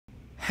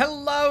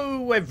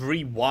Hello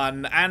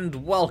everyone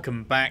and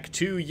welcome back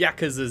to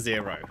Yakuza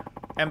 0.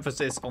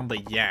 Emphasis on the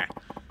ya.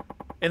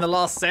 In the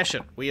last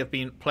session we have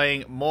been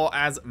playing more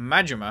as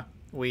Majima.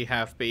 We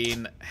have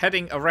been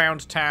heading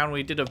around town.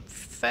 We did a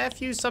fair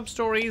few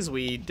sub-stories.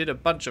 We did a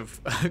bunch of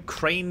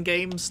crane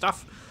game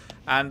stuff.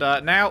 And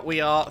now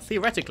we are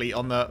theoretically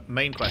on the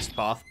main quest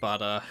path,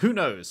 but who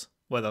knows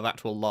whether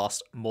that will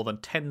last more than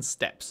 10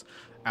 steps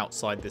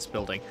outside this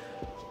building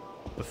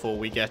before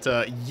we get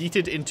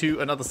yeeted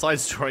into another side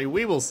story.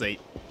 We will see.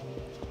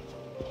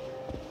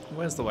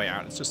 Where's the way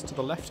out? It's just to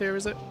the left here,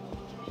 is it?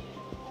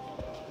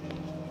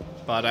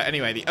 But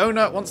anyway, the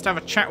owner wants to have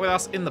a chat with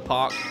us in the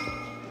park.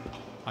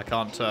 I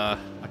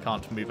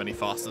can't move any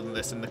faster than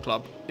this in the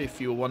club,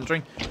 if you were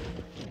wondering.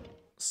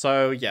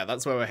 So yeah,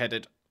 that's where we're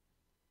headed.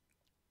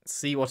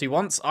 See what he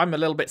wants. I'm a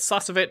little bit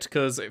sus of it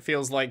because it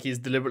feels like he's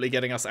deliberately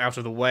getting us out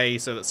of the way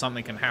so that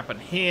something can happen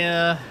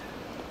here.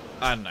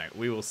 I don't know.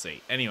 We will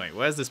see. Anyway,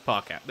 where's this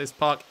park at? This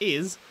park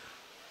is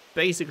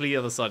basically the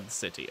other side of the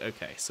city.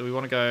 Okay, so we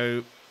want to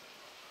go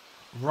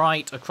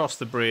right across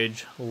the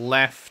bridge,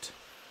 left,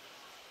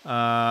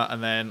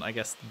 and then I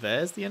guess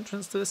there's the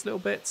entrance to this little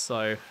bit.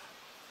 So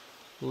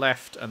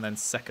left and then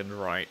second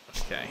right.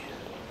 Okay.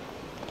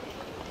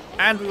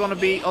 And we want to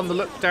be on the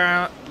look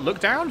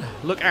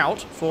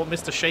out for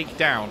Mr.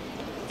 Shakedown.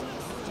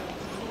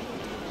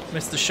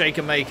 Mr.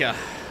 Shaker Maker.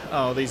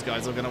 Oh, these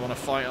guys are going to want to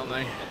fight, aren't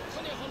they?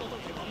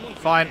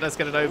 Fine, let's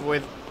get it over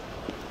with.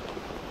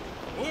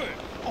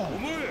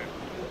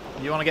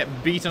 You want to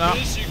get beaten up?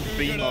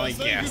 Be my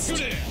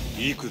guest.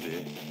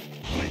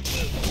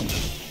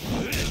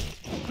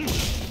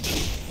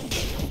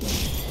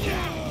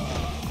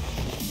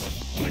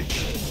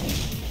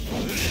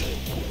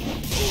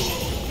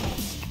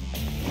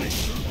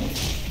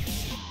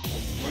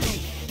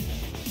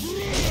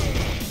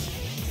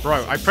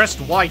 Bro, I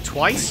pressed Y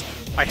twice.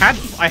 I had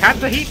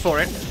the heat for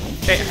it.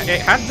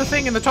 It had the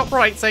thing in the top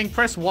right saying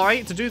press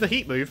Y to do the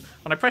heat move,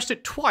 and I pressed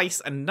it twice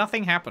and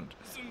nothing happened.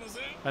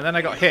 And then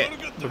I got hit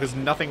because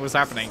nothing was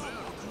happening.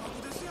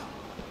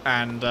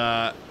 And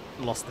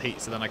lost the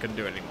heat, so then I couldn't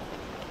do it anymore.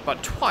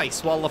 But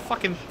twice, while the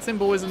fucking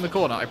symbol was in the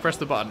corner, I pressed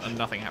the button and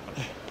nothing happened.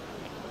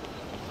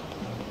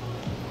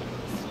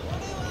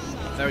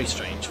 Very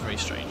strange, very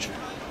strange.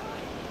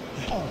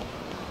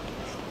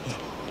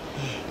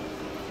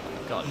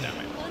 God damn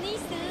it.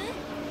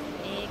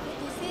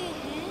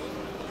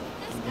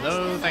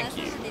 No, thank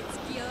you.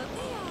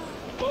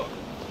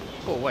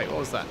 Oh, wait, what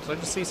was that? Did I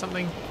just see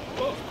something?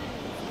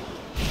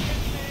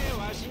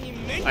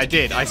 I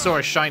did. I saw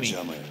a shiny.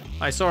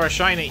 I saw a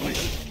shiny.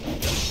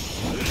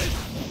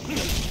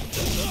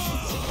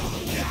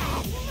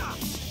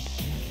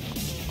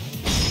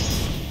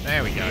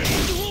 There we go.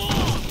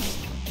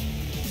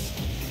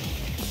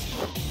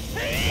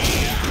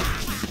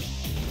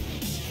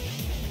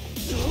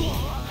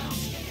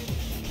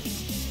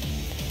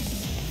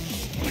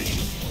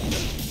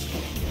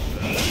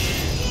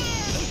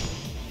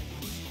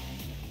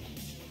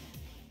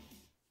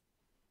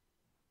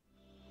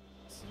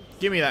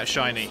 Give me that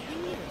shiny.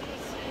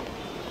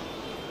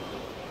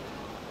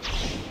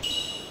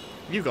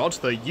 You got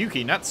the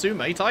Yuki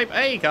Natsume Type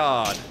A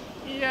card.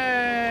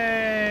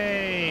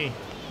 Yay!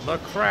 The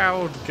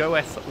crowd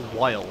goeth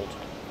wild.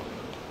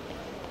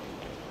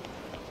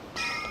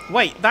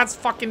 Wait, that's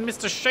fucking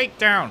Mr.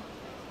 Shakedown.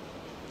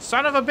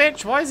 Son of a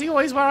bitch, why is he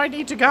always where I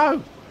need to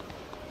go?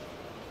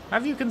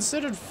 Have you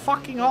considered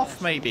fucking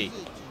off, maybe?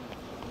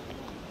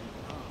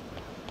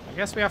 I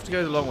guess we have to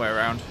go the long way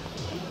around.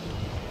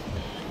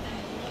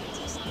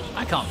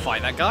 I can't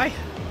fight that guy.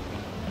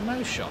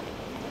 No shot.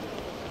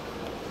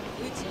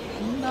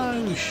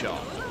 No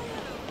shot.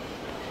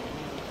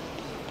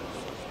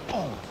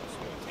 Oh.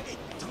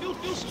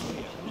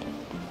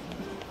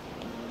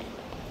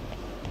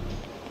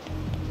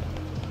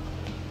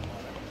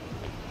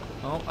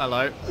 Oh,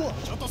 hello.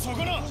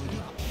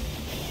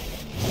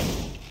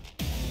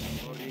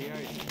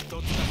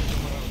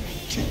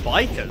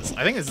 Bikers?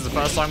 I think this is the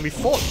first time we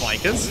fought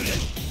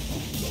bikers.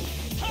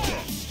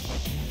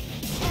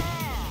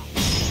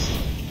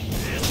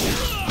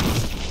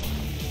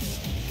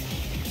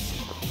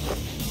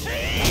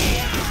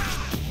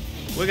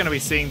 We're going to be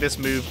seeing this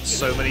move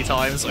so many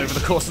times over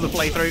the course of the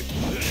playthrough.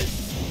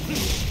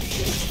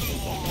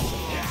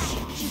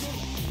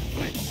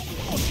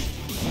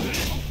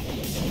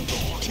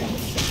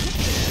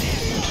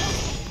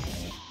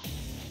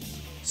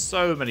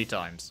 So many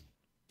times.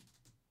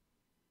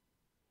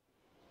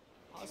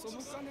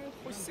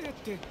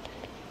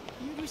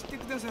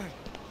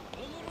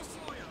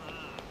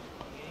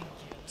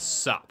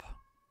 Sup.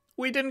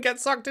 We didn't get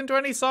sucked into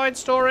any side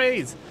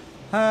stories.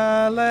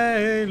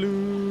 Hallelujah.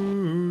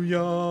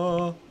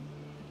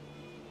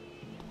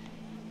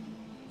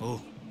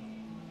 Oh.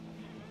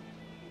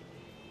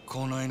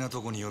 こないな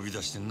とこに呼び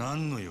出して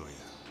何の用や。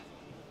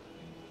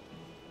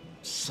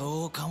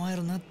そう構え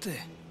るなっ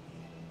て。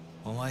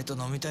お前と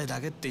飲みたい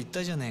だけって言っ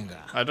たじゃねえ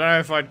か。I don't know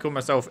if I'd call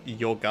myself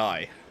your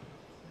guy.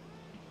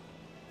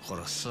 ほ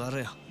ら座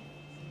れよ。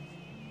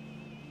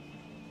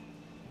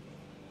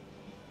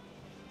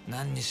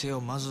何にせよ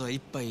まずは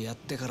一杯やっ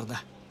てから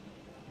だ。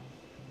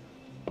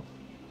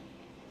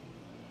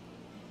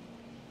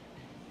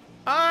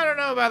I don't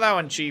know about that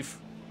one, Chief.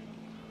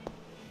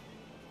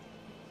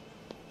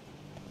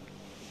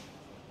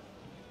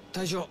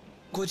 大将、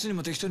こいつに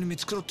も適当に見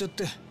繕ってやっ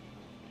て。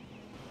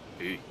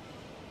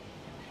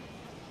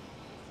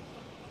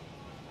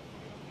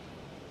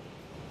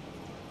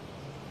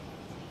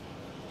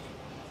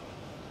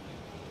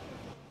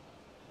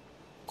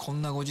こ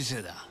んなご時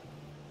世だ。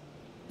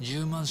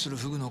10万する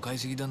フグの解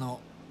析だの、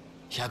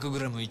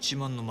100g1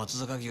 万の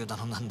松阪牛だ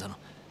のなんだの、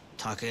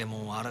高えも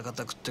んはあらか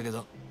た食ったけ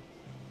ど、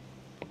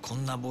こ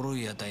んなボロ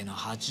い屋台の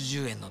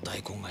80円の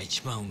大根が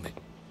一番うめえ。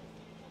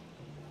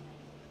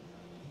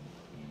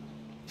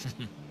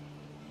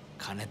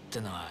金って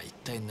のは一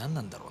体何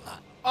なんだろう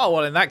な。Oh,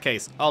 well, in that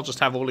case, I'll just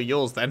have all of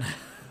yours then.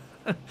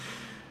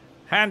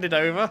 Hand it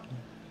over.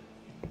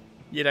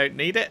 You don't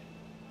need it.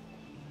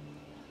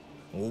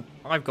 Oh,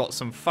 I've got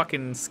some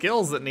fucking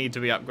skills that need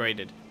to be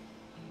upgraded.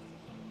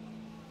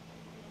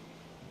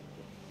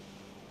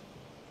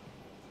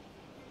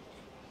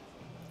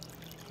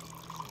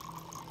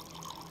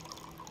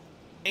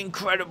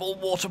 Incredible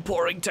water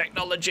pouring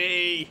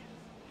technology!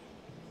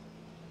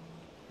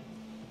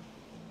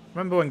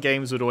 Remember when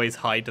games would always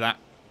hide that?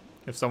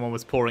 If someone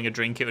was pouring a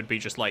drink, it would be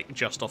just like,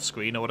 just off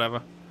screen or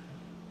whatever.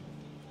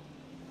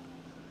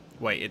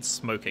 Wait, it's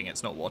smoking,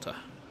 it's not water.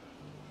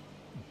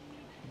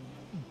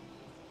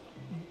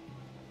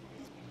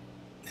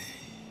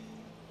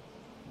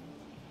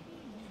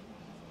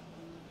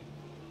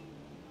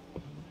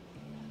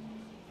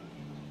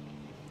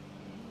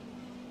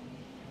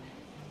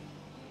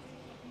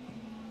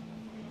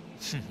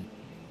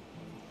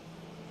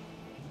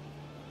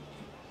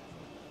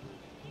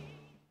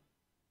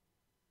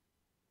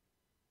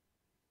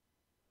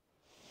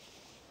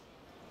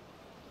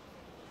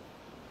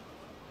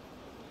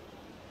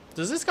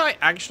 Does this guy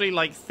actually,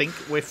 like, think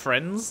we're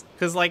friends?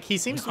 Because, like, he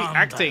seems to be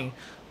acting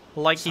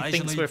like he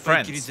thinks we're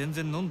friends.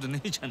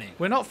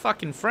 We're not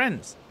fucking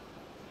friends.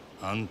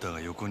 Got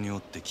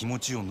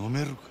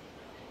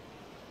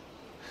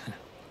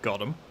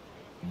him.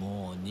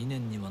 What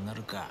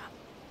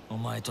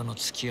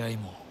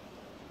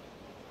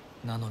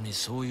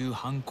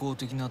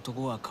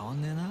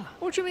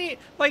do you mean?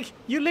 Like,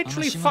 you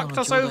literally fucked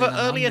us over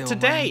earlier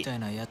today.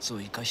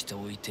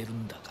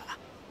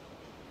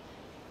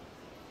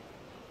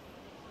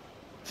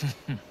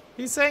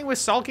 He's saying we're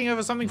sulking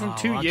over something from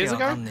 2 years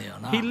ago?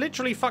 He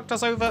literally fucked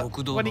us over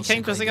when he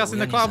came to see us in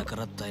the club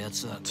today,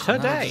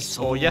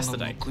 or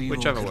yesterday,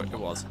 whichever it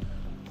was.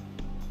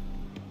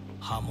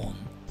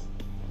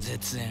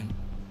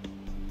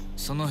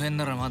 その辺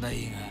ならまだ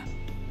いいが、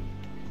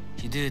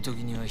ひでえ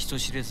時には人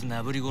知れず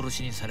なぶり殺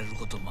しにされる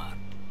こともある。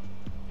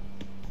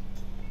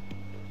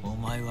お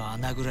前は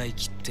穴ぐらい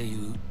切ってい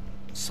う、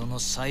その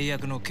最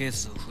悪のケー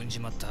スを踏んじ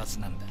まったはず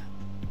なんだ。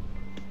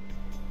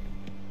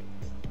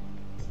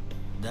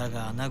だ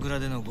が穴蔵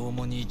での拷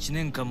問に1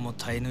年間も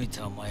耐え抜い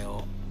たお前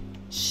を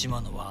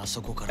島野はあ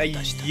そこから出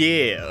した。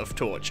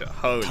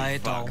耐え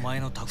たお前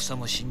のたくさ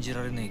も信じ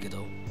られねえけ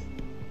ど、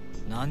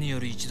何よ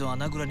り一度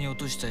穴蔵に落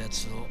としたや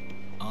つを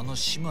あの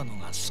島野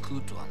が救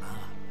うとは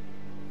な。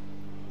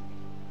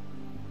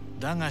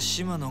だが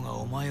島野が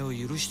お前を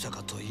許した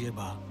かといえ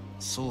ば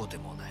そうで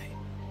もない。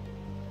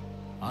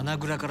穴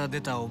蔵から出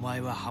たお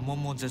前は破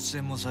門も絶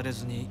縁もされ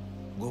ずに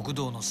極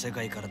道の世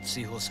界から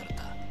追放され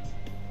た。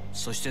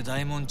そして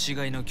大門違い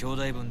の兄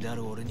弟分であ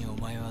る俺にお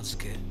前を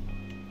預け、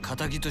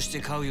仇として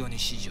飼うように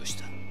指示をし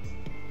た。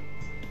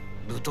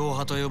武闘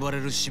派と呼ばれ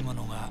る島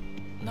野が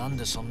なん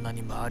でそんな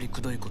に回りく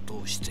どいこと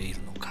をしてい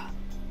るのか。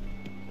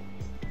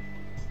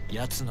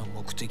奴の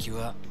目的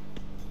は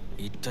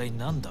一体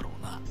何だろ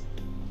うな。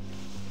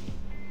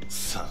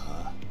さ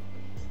あ、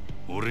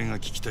俺が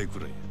聞きたいく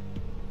らい。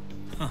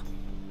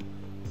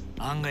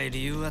案外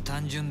理由は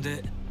単純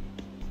で、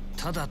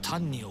ただ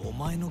単にお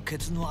前のケ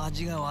ツの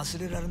味が忘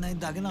れられない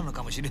だけなの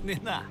かもしれね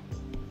えな。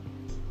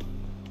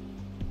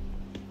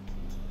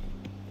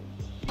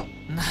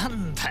な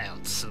んだよ、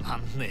つまん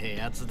ねえ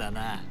やつだ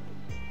な。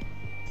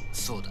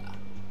そうだ、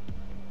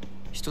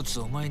一つ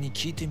お前に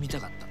聞いてみ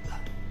たかったんだ。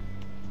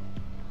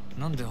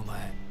なんでお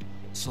前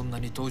そんな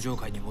に登場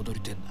界に戻り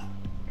てんだ。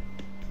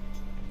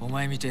お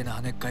前みてえな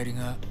跳ねっ返り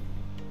が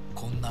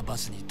こんな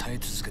罰に耐え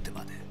続けて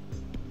まで。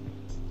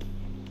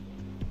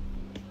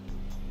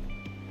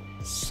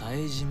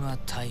冴島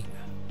大河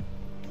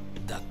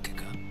だっけ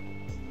か。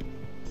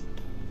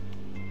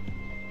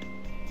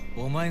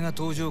お前が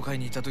登場界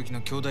にいた時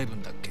の兄弟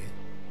分だっけ。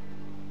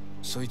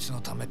そいつの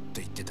ためっ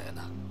て言ってたよ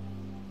な。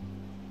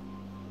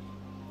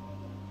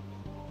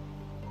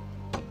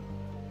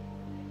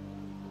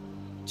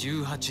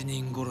18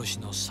人殺し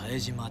の冴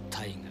島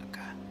大河か。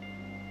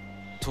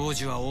当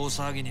時は大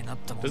騒ぎになっ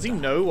たもんだ。Does he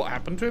know what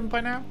happened to him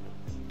by now?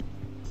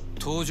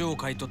 登場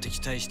界と敵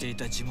対してい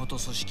た地元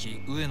組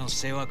織上野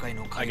清和会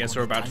の会合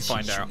で単身襲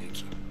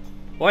撃。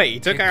 Wait,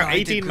 he took out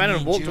 18 men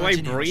and walked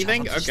away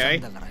breathing?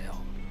 Okay.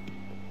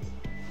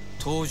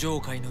 登場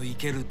界の生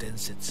ける伝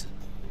説。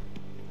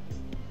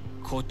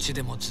こっち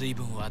でも随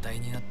分話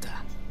題になっ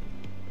た。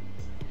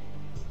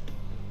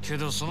け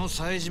どその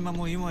冴島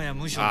も今や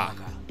無所だが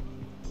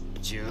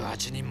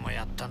18人も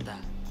やったんだ。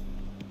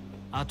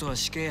あとは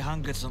死刑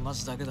判決を待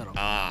つだけだろ。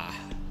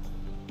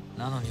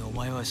なのにお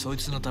前はそい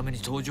つのために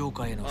登場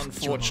界への復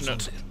帰を望ん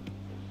でいる。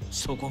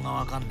そこが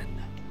わかんねえん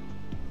だ。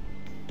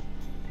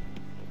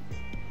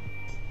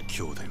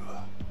兄弟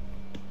は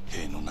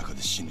兵の中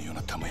で死ぬよう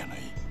な玉やない。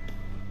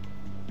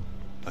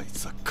あい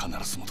つは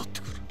必ず戻っ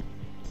てくる。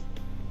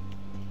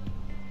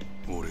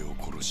俺を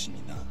殺し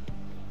にな。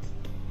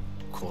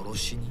殺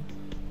しに？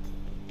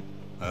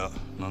いや、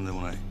なんで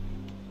もない。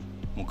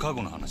もう過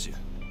去の話や。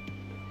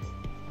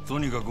と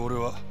にかく俺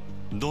は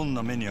どん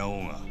な目に遭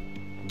おうが、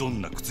ど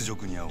んな屈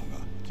辱に遭おうが。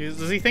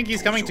Does he think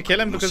he's coming to kill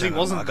him because he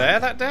wasn't there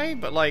that day?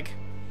 But like,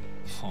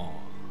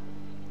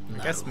 I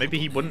guess maybe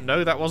he wouldn't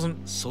know that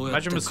wasn't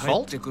Majima's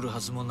fault. 帰ってくるは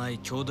ずもない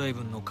兄弟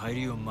分の帰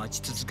りを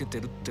待ち続けて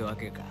るってわ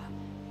けか。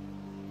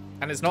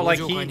And it's not like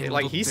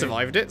he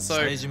survived it, so.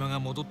 冴島が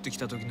戻ってき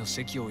た時の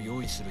席を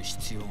用意する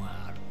必要が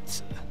あるっ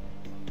つ。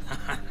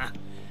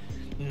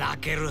泣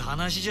ける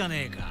話じゃ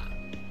ねえか。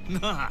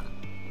な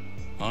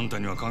あ。あんた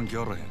には関係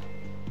あらへん。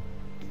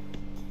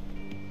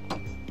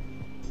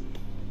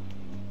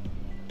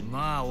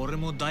まあ俺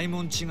も大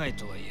門違い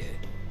とはいえ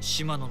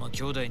島野の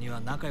兄弟に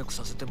は仲良く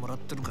させてもらっ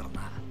てるから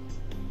な。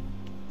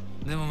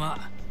でもま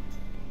あ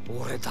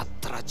俺だっ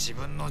たら自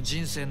分の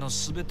人生の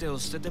全てを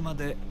捨ててま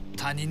で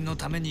他人の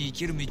ために生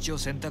きる道を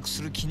選択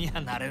する気には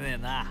なれねえ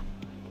な。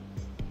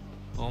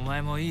お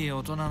前もいい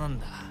大人なん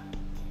だ。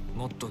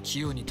もっと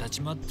器用に立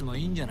ち回っても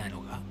いいんじゃないの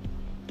か。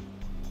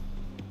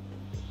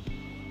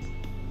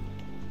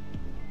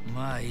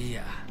まあいい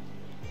や。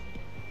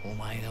お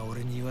前が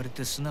俺に言われ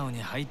て素直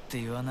に入って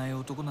言わない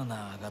男なの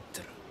は分かって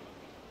る。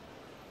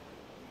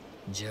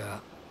じゃ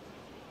あ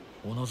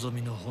お望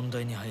みの本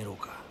題に入ろう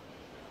か。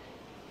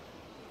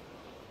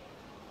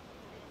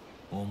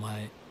お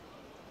前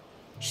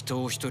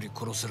人を一人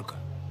殺せるか。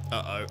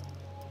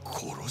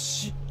殺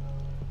し？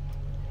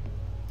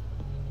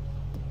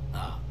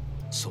あ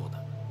あ、そう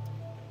だ。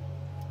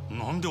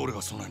なんで俺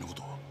がそんなようなこ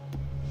とを。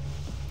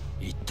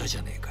言ったじ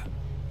ゃねえか。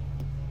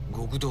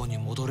極道に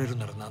戻れる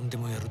なら何で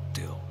もやるっ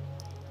てよ。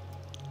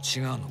違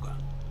うのか。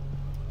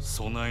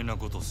そないな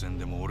ことせん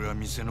でも俺は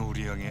店の売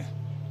り上げ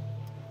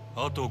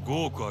あと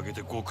5億上げ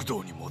て極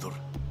道に戻る。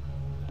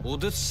オ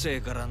デッセ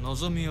イから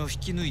望みを引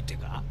き抜いて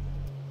か。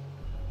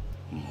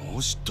も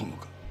う知っとんの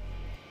か。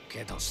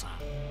けどさ、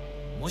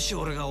もし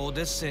俺がオ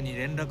デッセイに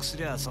連絡す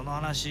りゃその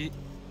話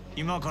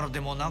今からで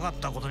もなかっ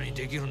たことに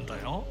できるんだ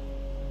よ。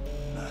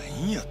な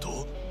んや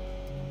と。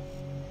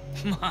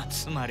まあ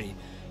つまり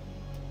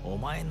お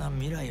前の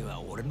未来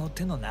は俺の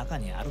手の中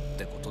にあるっ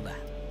てことだ。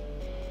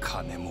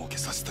金儲け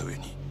させた上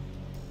に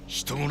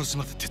人殺し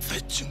まで手伝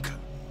いっちゅうんか。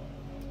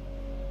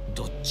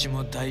どっち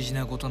も大事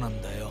なことな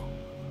んだよ。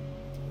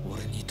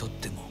俺にとっ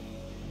ても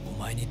お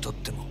前にとっ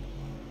ても。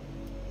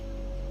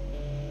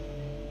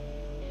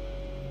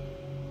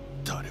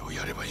誰を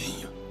やればいいん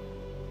や。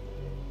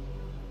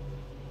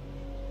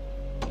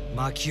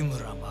牧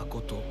村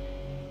誠。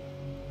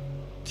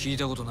聞い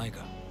たことないか。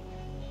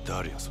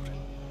誰やそれ。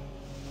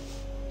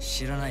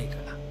知らないか。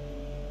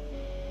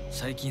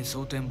最近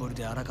蒼天堀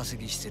で荒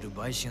稼ぎしてる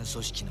売春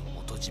組織の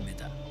元締め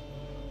だ。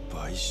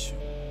売春。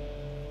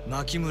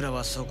牧村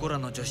はそこら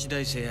の女子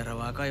大生やら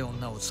若い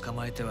女を捕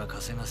まえては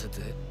稼がせて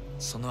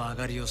その上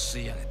がりを吸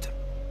い上げてる。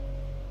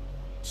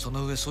そ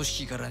の上組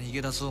織から逃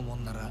げ出そうも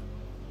んなら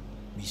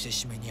見せ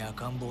しめに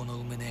赤ん坊の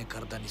埋めねえ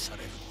体にさ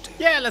れるっ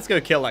て。Yeah, let's go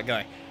kill that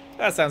guy.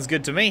 That sounds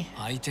good to me.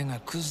 相手が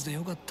クズで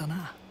よかった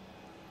な。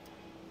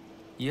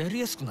やり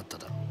やすくなった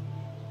だろ。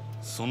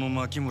その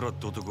牧村っ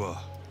て男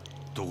は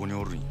どこに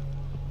おるんや。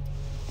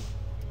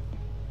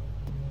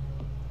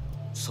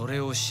そ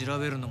れを調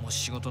べるのも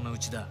仕事のう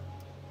ちだ。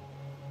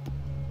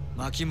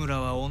牧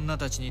村は女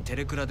たちにテ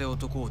レクラで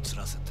男を釣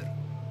らせてる。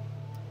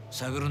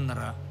探るんな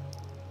ら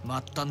末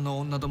端の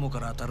女どもか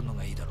ら当たるの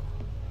がいいだろ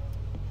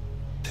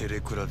う。テ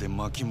レクラで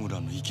牧村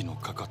の息の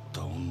かかっ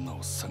た女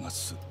を探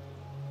す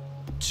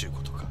ちゅう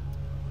ことか。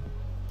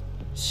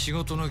仕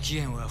事の期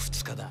限は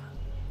2日だ。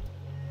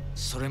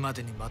それま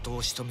でに的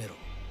を仕留めろ。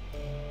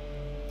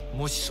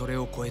もしそれ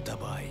を超えた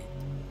場合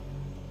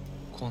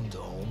今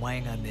度はお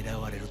前が狙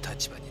われる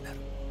立場になる。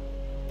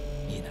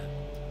いいな。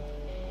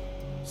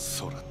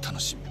そら楽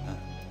しみやな。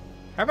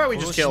 How about we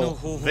just kill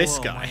this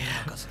guy?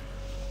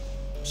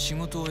 仕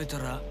事を終えた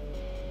ら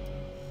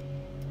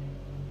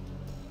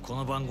こ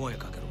の番号へ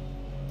かけろ。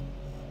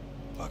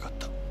分かっ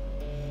た。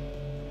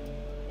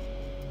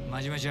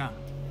真島ちゃん、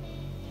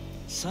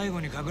最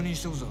後に確認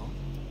しとくぞ。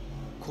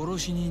殺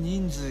しに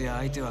人数や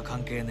相手は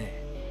関係ね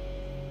え。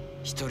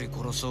一人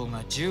殺そう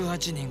が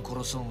18人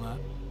殺そうが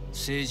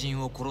成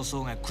人を殺そ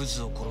うがク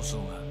ズを殺そ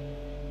うが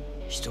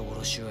人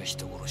殺しは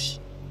人殺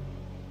し。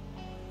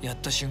やっ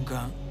た瞬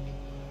間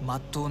ま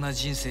っとうな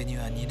人生に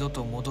は二度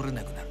と戻れ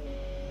なくなる。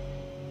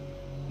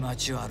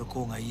街を歩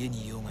こうが家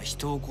にいようが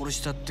人を殺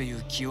したってい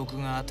う記憶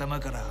が頭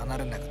から離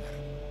れなくなる。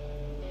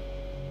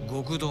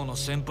極道の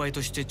先輩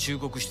として忠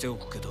告してお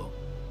くけど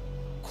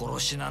殺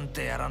しなん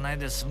てやらない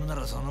で済むな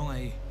らその方が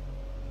いい。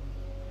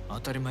当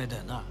たり前だ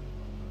よな。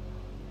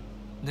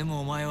で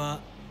もお前は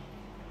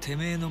て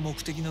めえの目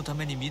的のた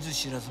めに見ず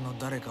知らずの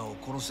誰かを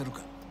殺せる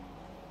か。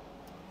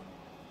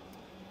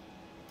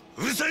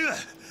うるさいわ。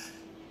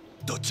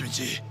どっちみ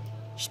ち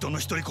人の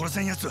一人殺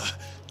せんやつは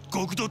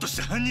極道とし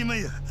て半人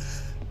前や。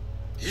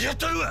やっ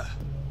たるわ。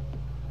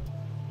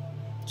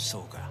そ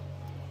うか。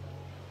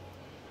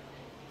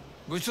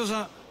ごちそう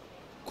さん。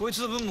こいつ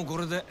の分もこ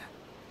れで。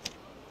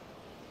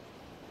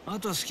あ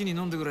とは好きに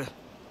飲んでくれ。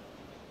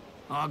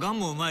あ、ガン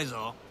もうまい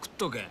ぞ。食っ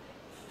とけ。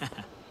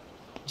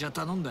じゃあ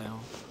頼んだよ。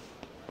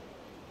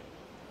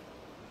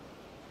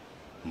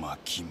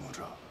牧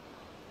村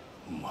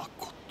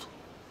誠。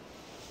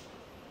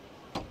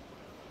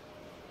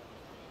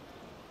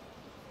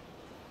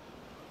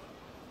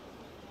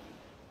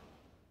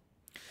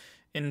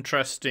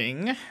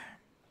Interesting.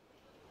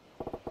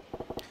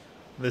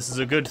 This is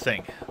a good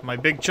thing. My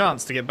big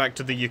chance to get back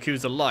to the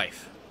Yakuza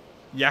life.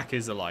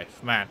 Yakuza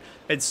life. Man,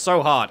 it's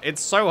so hard.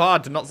 It's so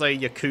hard to not say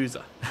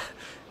Yakuza.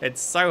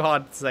 It's so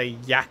hard to say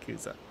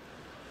Yakuza.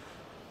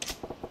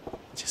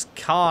 Just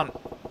can't.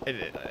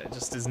 It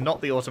just is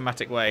not the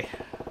automatic way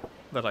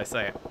that I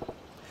say it.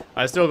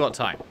 I've still got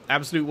time.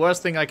 Absolute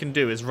worst thing I can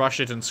do is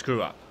rush it and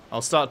screw up.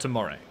 I'll start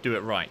tomorrow. Do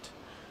it right.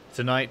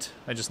 Tonight,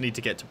 I just need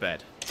to get to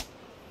bed.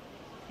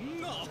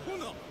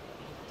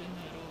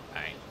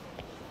 Right.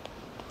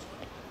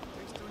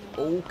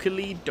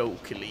 Oakley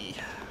dokely.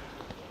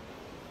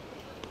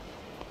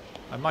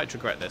 I might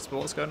regret this, but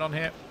what's going on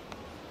here?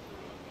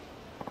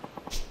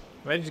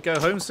 Ready to go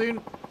home soon?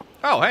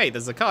 Oh, hey,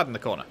 there's a card in the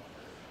corner.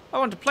 I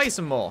want to play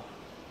some more.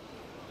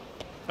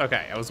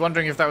 Okay, I was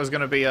wondering if that was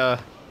going to be a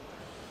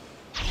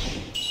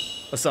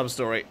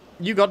sub-story.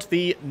 You got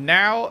the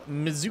Now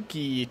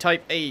Mizuki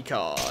Type A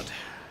card.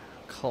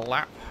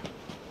 Clap.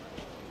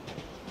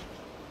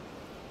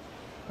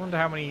 Wonder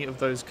how many of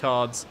those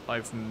cards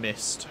I've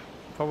missed.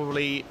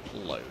 Probably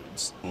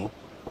loads. Hmm?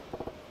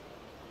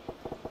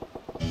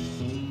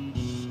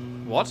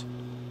 What?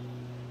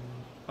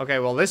 Okay,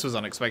 well this was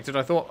unexpected.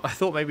 I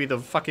thought maybe the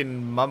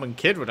fucking mum and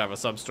kid would have a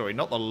sub-story,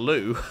 not the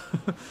loo.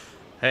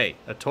 Hey,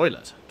 a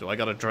toilet. Do I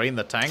gotta drain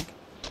the tank?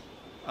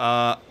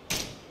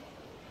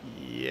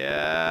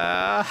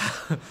 Yeah.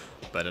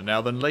 Better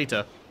now than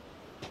later.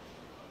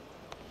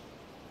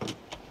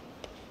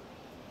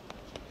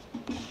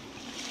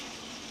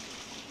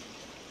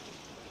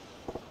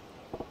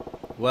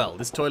 Well,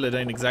 this toilet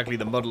ain't exactly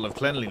the model of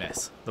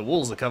cleanliness. The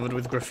walls are covered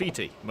with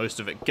graffiti,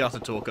 most of it gutter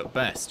talk at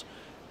best.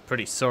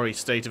 Pretty sorry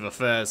state of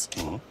affairs.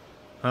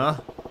 Huh?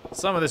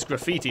 Some of this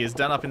graffiti is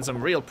done up in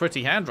some real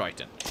pretty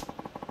handwriting.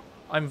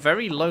 I'm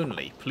very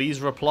lonely. Please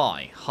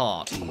reply.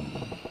 Heart.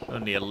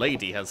 Only a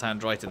lady has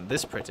handwriting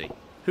this pretty.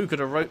 Who could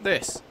have wrote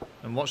this?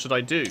 And what should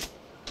I do?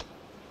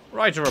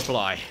 Write a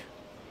reply.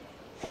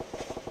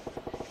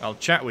 I'll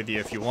chat with you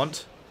if you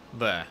want.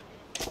 There.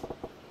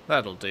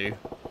 That'll do.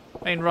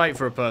 Ain't right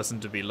for a person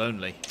to be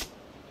lonely.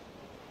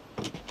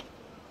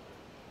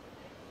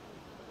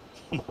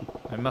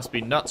 I must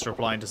be nuts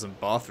replying to some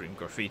bathroom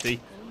graffiti.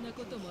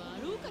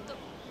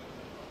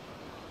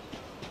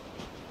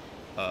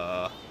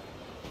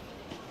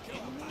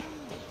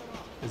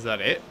 Is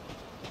that it?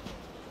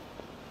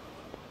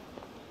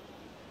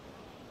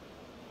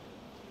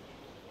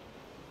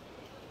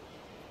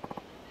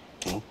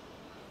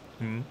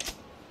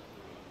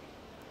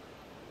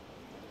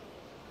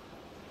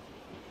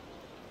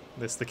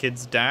 This the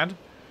kid's dad?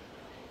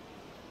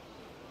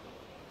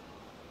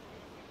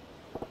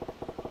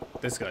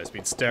 This guy's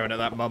been staring at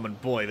that mum and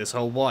boy this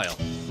whole while.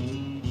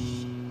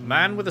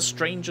 Man with a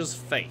stranger's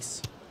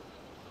face.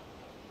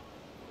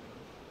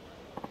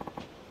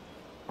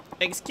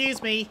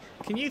 Excuse me,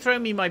 can you throw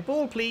me my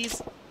ball,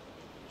 please?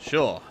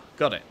 Sure,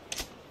 got it.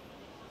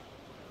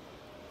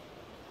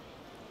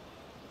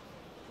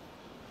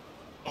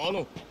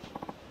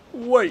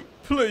 Wait,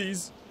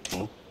 please.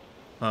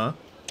 Huh?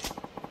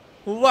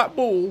 That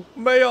ball,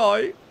 may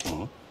I?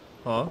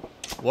 Huh?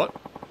 What?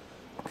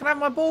 Can I have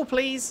my ball,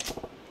 please?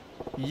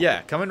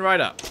 Yeah, coming right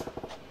up.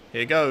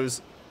 Here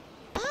goes.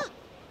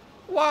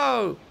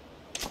 Whoa!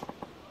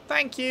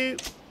 Thank you.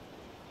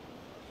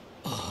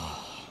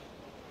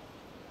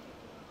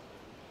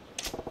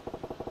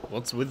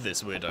 What's with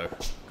this weirdo?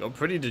 Got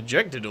pretty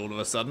dejected all of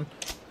a sudden.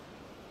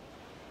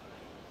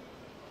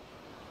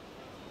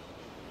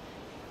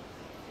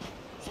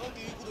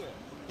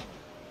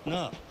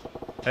 No.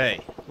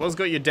 Hey, what's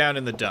got you down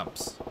in the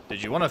dumps?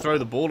 Did you want to throw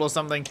the ball or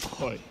something?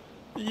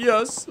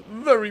 Yes,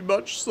 very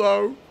much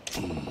so.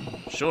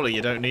 Surely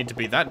you don't need to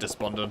be that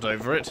despondent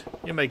over it.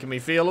 You're making me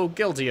feel all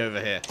guilty over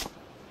here.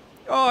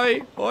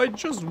 I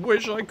just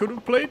wish I could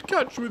have played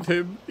catch with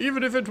him,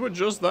 even if it were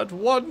just that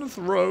one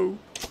throw.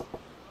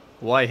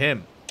 Why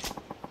him?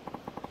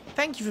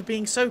 Thank you for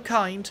being so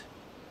kind.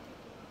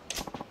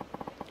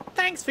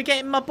 Thanks for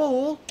getting my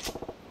ball.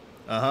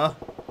 Uh-huh.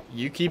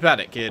 You keep at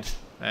it, kid,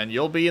 and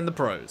you'll be in the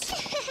pros.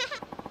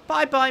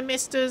 Bye-bye,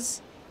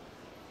 misters.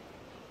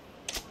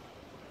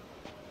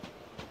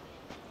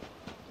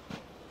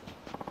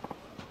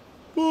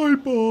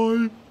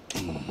 Bye-bye.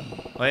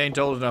 I ain't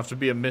old enough to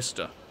be a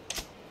mister.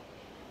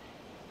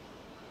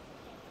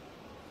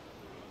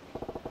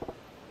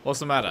 What's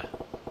the matter?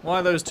 Why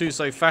are those two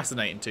so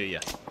fascinating to you?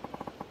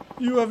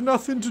 You have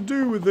nothing to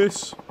do with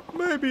this.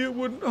 Maybe it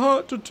wouldn't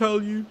hurt to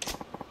tell you.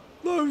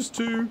 Those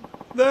two,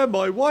 they're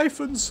my wife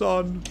and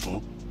son.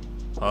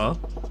 Huh?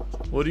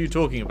 What are you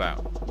talking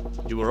about?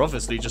 You were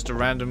obviously just a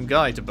random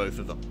guy to both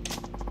of them.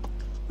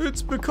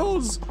 It's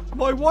because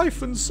my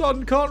wife and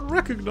son can't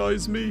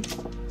recognize me.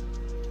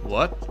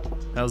 What?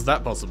 How's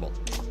that possible?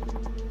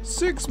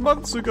 6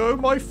 months ago,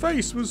 my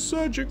face was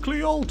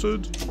surgically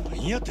altered.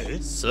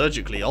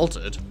 Surgically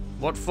altered?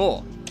 What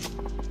for?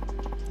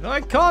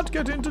 I can't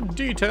get into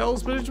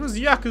details, but it was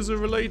Yakuza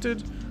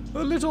related.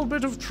 A little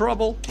bit of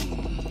trouble.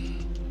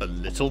 A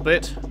little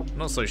bit?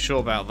 Not so sure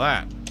about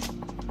that.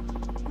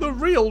 The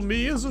real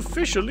me is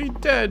officially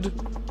dead.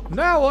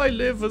 Now I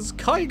live as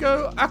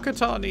Kaigo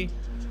Akatani,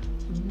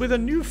 with a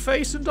new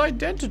face and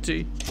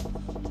identity.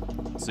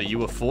 So you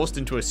were forced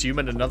into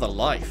assuming another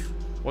life.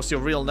 What's your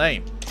real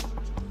name?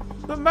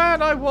 The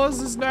man I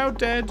was is now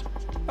dead.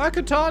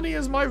 Akatani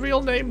is my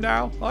real name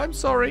now. I'm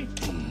sorry.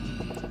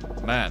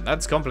 Man,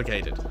 that's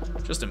complicated.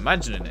 Just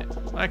imagining it.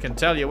 I can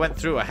tell you went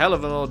through a hell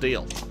of an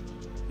ordeal.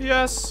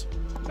 Yes.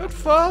 At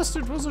first,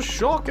 it was a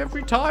shock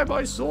every time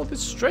I saw this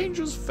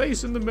stranger's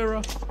face in the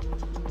mirror.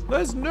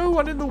 There's no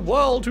one in the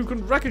world who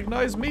can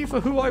recognize me for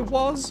who I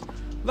was.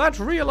 That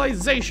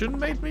realization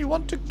made me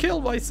want to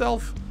kill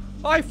myself.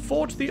 I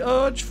fought the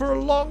urge for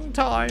a long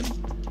time.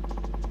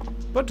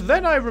 But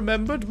then I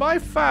remembered my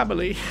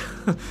family.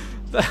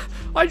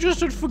 I just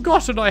had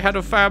forgotten I had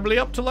a family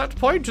up to that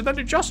point, and then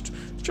it just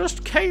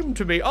came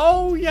to me.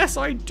 Oh, yes,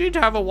 I did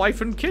have a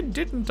wife and kid,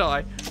 didn't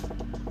I?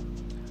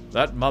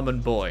 That mum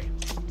and boy.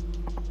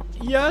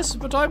 Yes,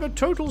 but I'm a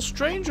total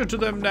stranger to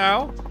them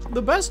now.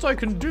 The best I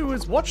can do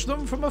is watch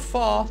them from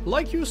afar,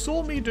 like you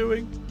saw me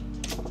doing.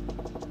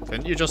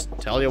 Couldn't you just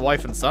tell your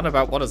wife and son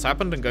about what has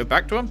happened and go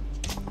back to them?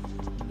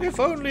 If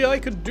only I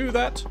could do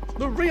that.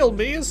 The real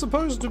me is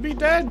supposed to be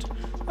dead.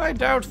 I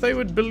doubt they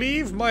would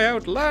believe my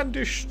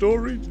outlandish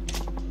story.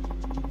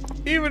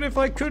 Even if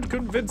I could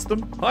convince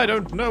them, I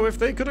don't know if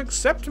they could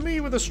accept me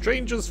with a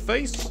stranger's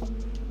face.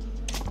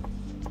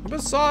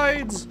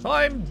 Besides,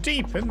 I'm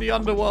deep in the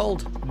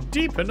underworld.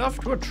 Deep enough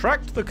to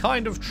attract the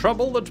kind of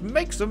trouble that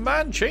makes a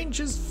man change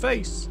his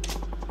face.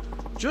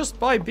 Just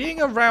by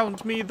being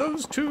around me,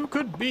 those two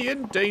could be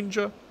in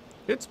danger.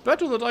 It's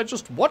better that I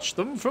just watch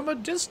them from a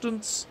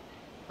distance.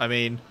 I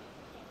mean,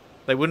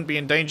 they wouldn't be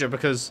in danger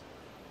because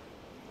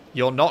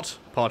you're not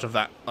part of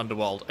that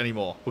underworld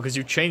anymore. Because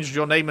you changed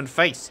your name and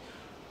face.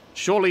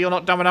 Surely you're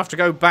not dumb enough to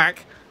go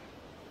back.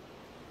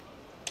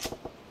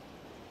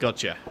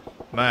 Gotcha.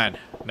 Man,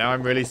 now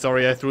I'm really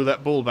sorry I threw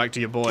that ball back to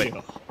your boy.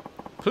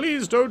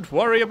 Please don't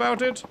worry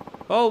about it.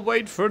 I'll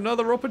wait for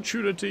another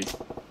opportunity.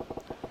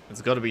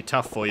 It's got to be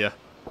tough for you.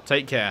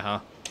 Take care, huh?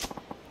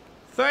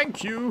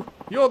 Thank you.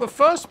 You're the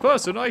first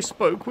person I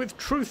spoke with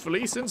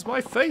truthfully since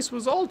my face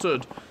was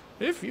altered.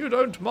 If you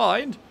don't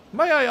mind,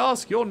 may I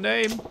ask your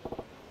name?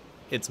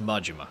 It's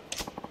Majima.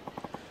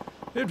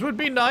 It would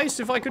be nice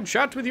if I could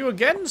chat with you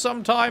again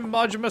sometime,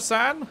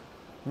 Majima-san.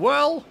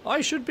 Well, I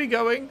should be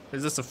going.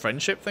 Is this a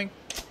friendship thing?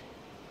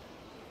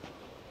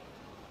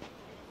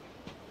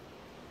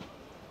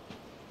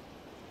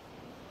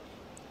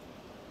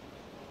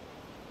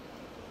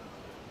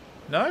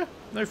 No?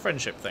 No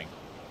friendship thing.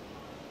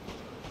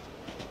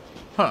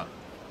 Huh.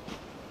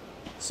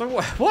 So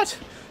what?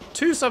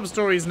 Two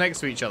sub-stories next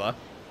to each other.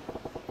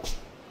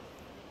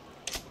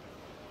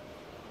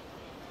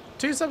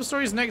 Two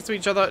sub-stories next to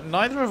each other,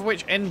 neither of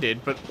which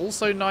ended, but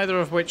also neither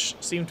of which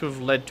seem to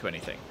have led to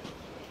anything.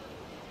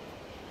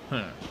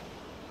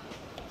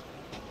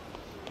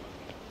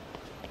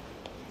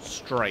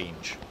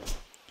 Strange.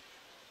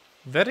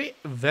 Very,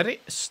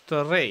 very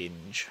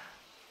strange.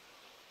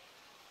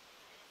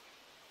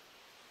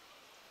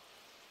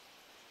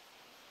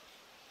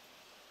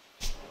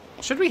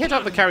 Should we hit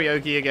up the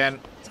karaoke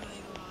again?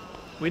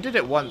 We did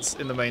it once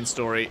in the main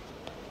story.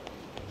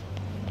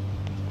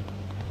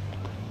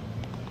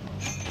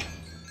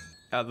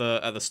 At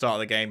the start of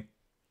the game.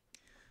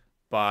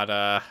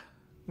 But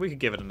we could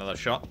give it another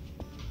shot.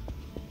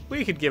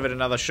 We could give it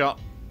another shot.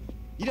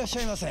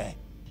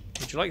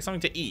 Would you like something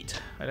to eat?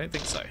 I don't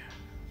think so.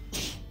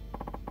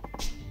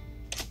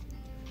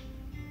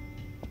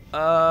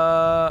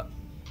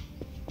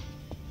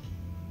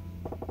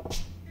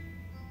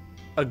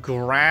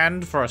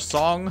 $1,000 for a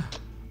song?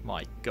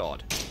 My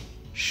god.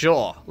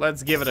 Sure,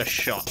 let's give it a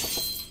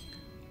shot.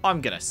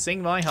 I'm gonna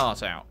sing my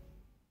heart out.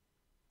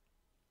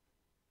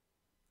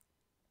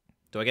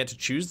 Do I get to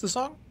choose the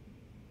song?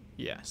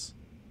 Yes.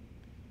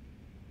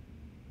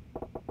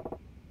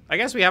 I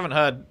guess we haven't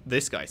heard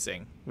this guy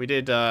sing. We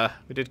did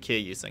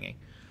Kiryu singing.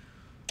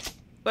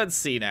 Let's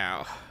see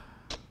now.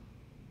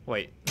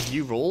 Wait,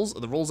 new rules?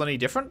 Are the rules any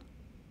different?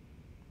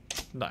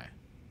 No.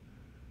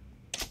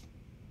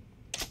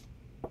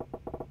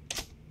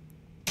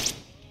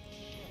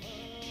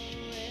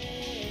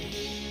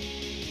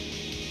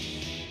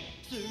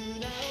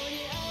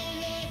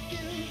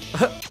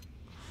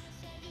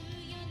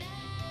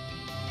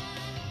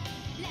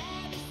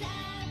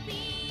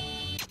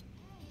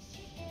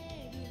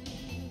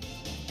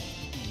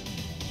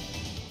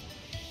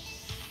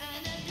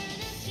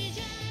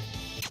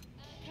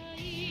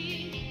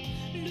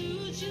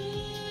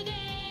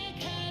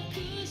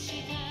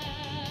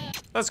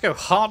 Let's go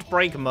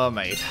Heartbreak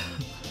Mermaid.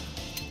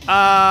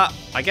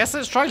 I guess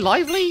let's try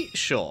Lively?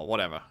 Sure,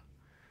 whatever.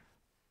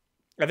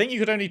 I think you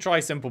could only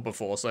try simple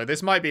before, so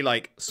this might be,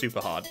 like,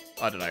 super hard.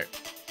 I don't know.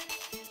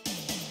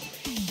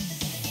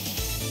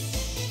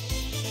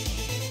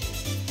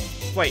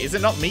 Wait, is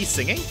it not me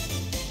singing?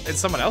 Is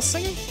someone else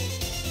singing?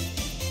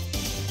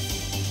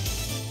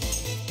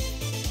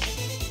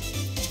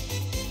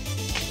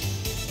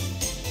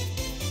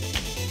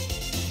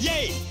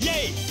 Yay!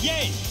 Yay!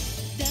 Yay!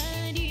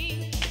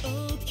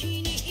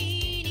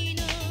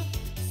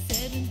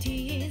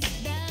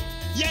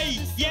 Yay!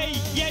 Yay!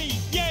 Yay!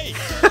 Yay!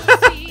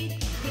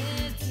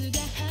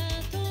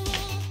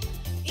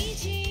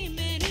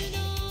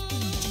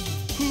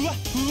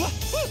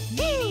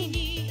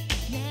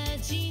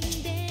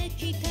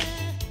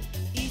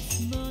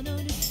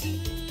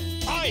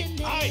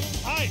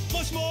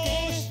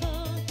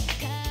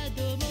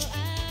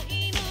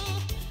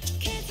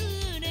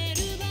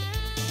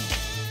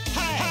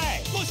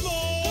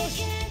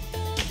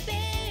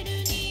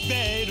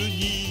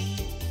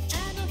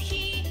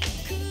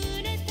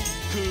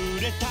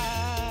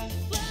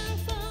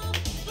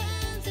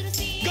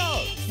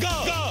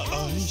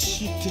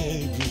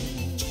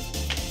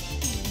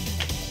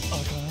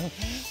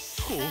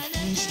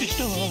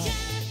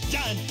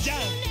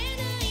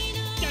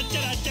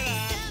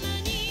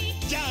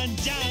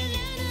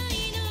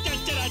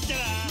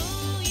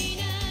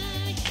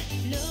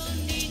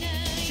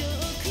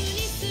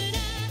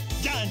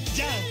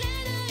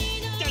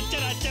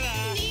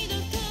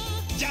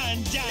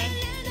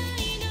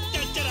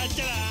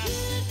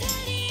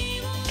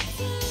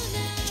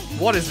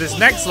 What is this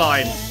next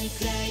line?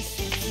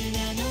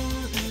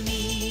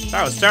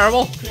 That was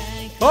terrible.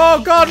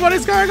 Oh god, what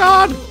is going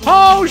on?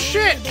 Oh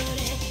shit!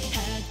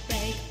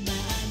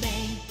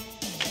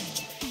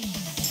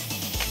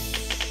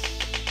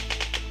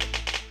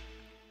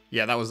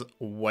 Yeah, that was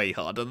way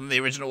harder than the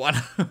original one.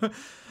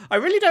 I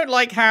really don't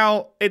like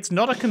how it's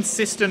not a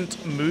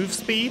consistent move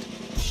speed.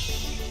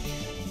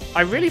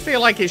 I really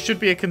feel like it should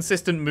be a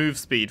consistent move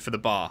speed for the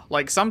bar.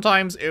 Like,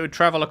 sometimes it would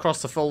travel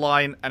across the full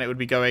line and it would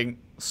be going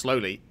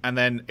slowly, and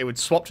then it would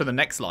swap to the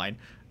next line,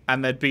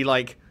 and there'd be,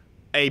 like,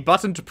 a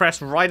button to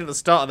press right at the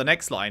start of the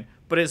next line,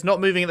 but it's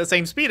not moving at the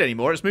same speed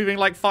anymore. It's moving,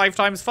 like, 5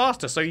 times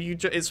faster, so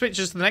it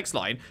switches to the next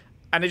line,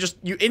 and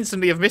you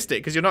instantly have missed it,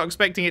 because you're not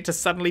expecting it to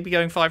suddenly be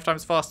going 5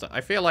 times faster. I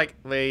feel like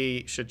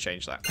they should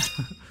change that.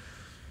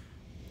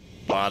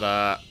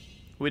 But,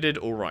 we did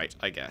alright,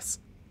 I guess.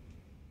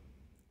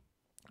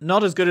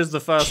 Not as good as the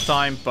first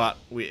time, but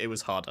it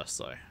was harder,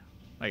 so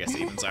I guess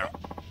it evens out.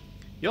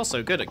 You're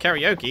so good at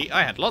karaoke,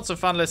 I had lots of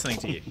fun listening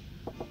to you.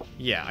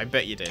 Yeah, I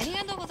bet you did.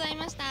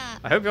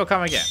 I hope you'll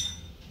come again.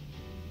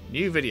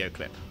 New video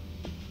clip.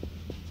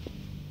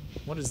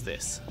 What is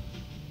this?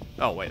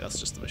 Oh, wait, that's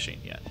just the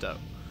machine. Yeah, dope.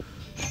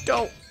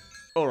 Go!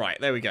 Alright,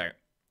 there we go.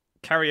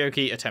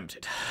 Karaoke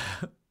attempted.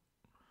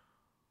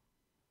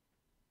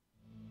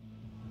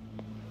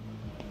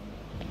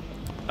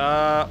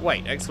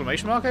 Wait,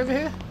 exclamation mark over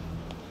here?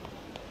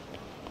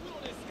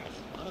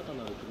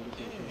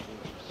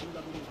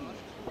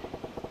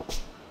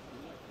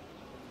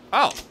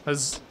 Oh,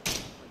 has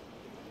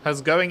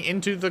going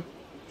into the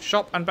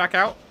shop and back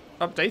out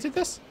updated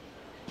this?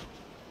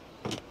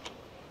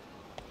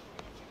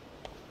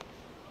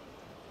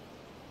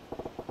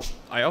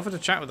 I offered to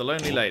chat with the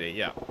lonely lady,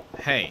 yeah.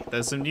 Hey,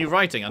 there's some new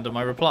writing under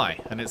my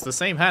reply, and it's the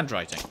same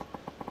handwriting.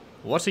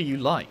 What are you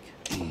like?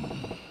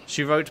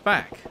 She wrote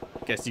back.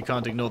 Guess you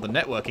can't ignore the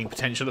networking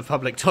potential of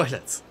public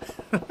toilets.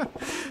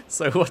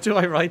 So what do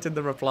I write in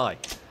the reply?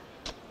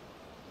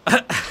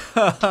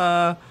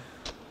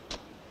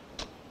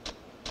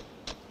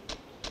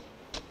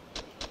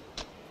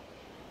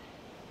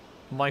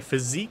 My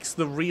physique's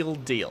the real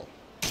deal.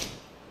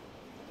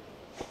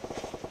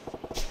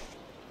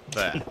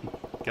 There.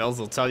 Girls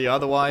will tell you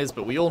otherwise,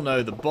 but we all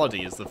know the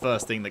body is the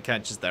first thing that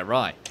catches their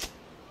eye.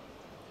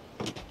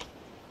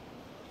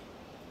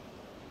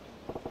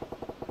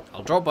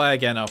 I'll drop by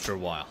again after a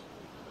while.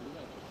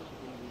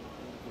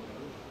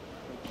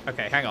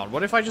 Okay, hang on.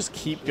 What if I just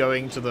keep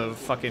going to the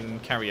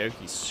fucking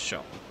karaoke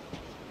shop?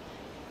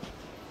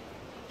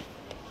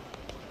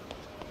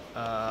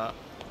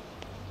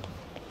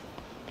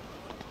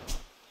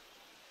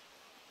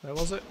 Where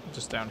was it?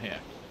 Just down here.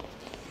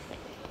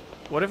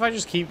 What if I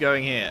just keep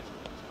going here?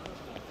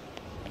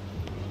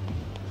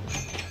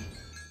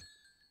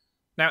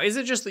 Now, is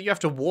it just that you have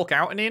to walk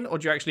out and in, or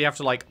do you actually have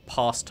to, like,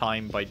 pass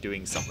time by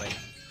doing something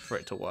for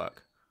it to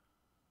work?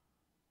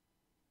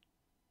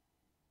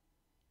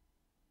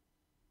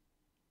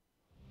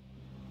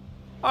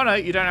 Oh no,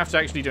 you don't have to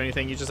actually do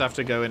anything, you just have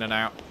to go in and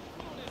out.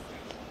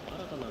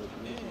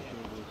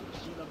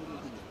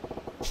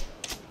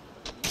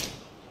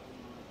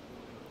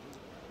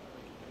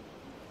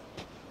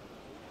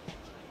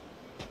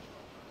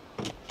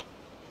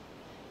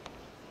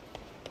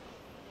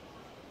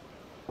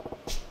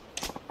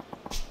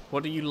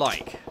 What do you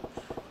like?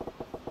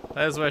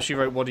 There's where she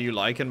wrote, what do you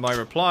like? And my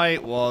reply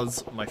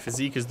was, my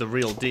physique is the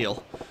real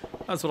deal.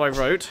 That's what I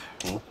wrote.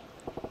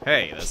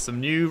 Hey, there's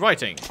some new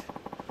writing.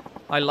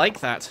 I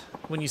like that.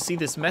 when you see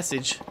this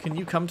message, can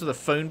you come to the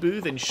phone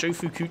booth in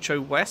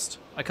Shofukucho West?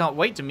 I can't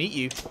wait to meet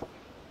you.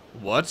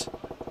 What?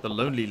 The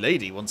lonely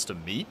lady wants to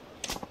meet?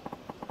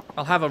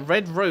 I'll have a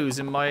red rose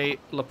in my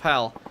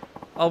lapel.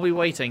 I'll be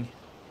waiting.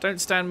 Don't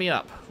stand me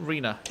up,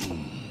 Rina.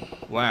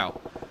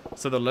 Wow.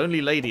 So the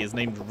lonely lady is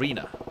named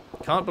Rina.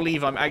 Can't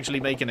believe I'm actually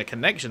making a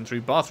connection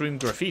through bathroom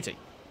graffiti.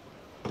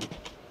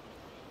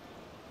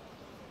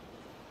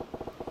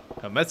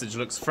 Her message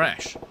looks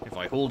fresh. If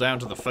I haul down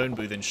to the phone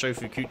booth in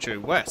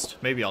Shofukucho West,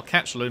 maybe I'll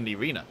catch lonely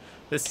Rina.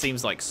 This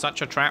seems like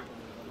such a trap.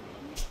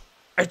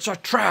 It's a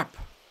trap!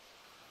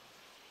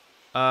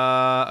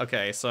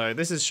 Okay, so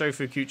this is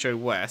Shofukucho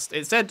West.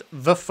 It said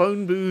the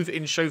phone booth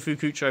in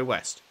Shofukucho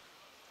West.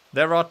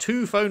 There are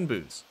 2 phone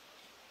booths.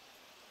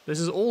 This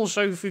is all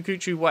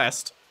Shofukucho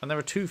West, and there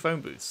are 2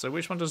 phone booths. So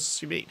which one does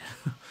she mean?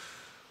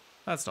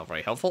 That's not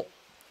very helpful.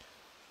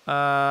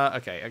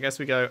 Okay, I guess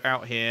we go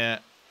out here.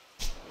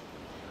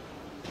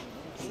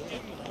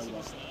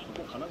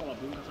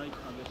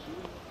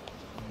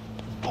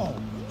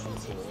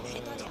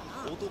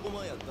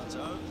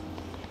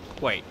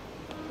 Wait.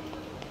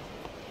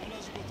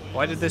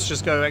 Why did this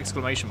just go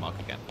exclamation mark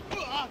again?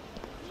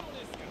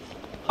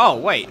 Oh,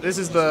 wait, this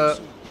is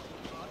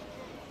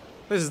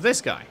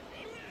this guy.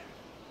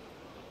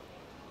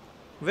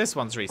 This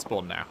one's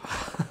respawned now.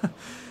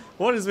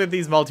 What is with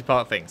these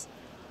multi-part things?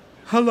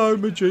 Hello,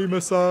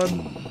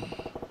 Majima-san.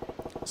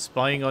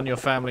 Spying on your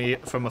family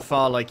from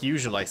afar like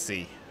usual, I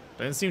see.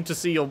 Don't seem to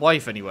see your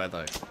wife anywhere,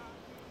 though.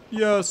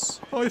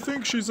 Yes, I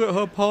think she's at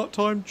her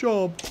part-time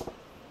job.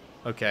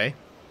 Okay.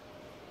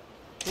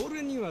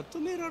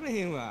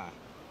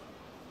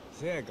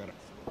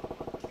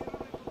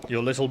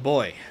 Your little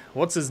boy.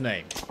 What's his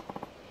name?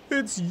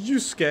 It's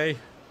Yusuke.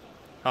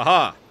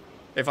 Haha.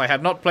 If I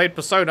had not played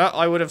Persona,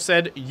 I would have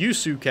said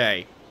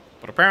Yusuke.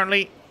 But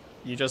apparently,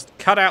 you just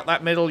cut out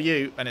that middle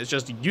U, and it's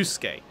just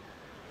Yusuke.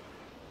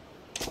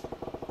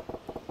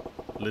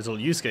 Little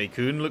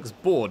Yusuke-kun looks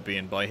bored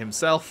being by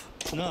himself.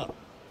 No.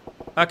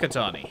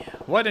 Akatani,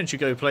 why don't you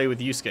go play with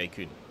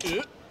Yusuke-kun?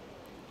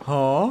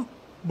 Huh?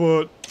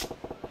 But...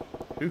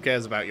 Who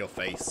cares about your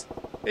face?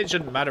 It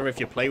shouldn't matter if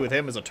you play with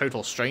him as a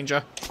total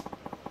stranger.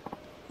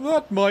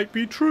 that might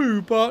be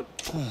true, but...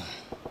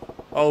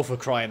 Oh, for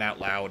crying out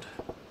loud.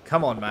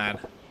 Come on, man.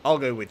 I'll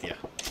go with you.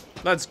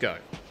 Let's go.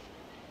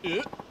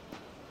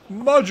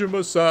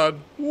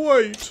 Majima-san,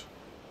 wait!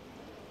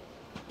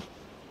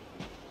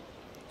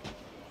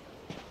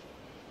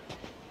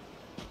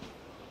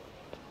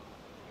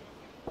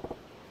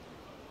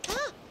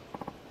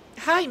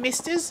 Hi,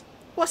 misters.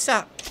 What's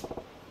up?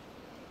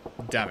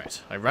 Damn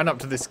it. I ran up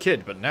to this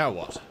kid, but now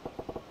what?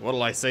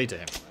 What'll I say to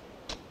him?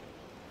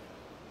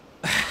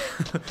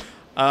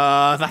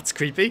 That's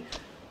creepy.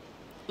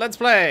 Let's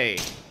play.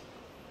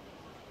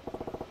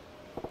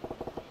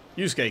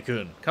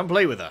 Yusuke-kun, come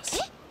play with us.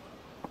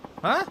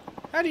 Huh?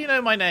 How do you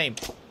know my name?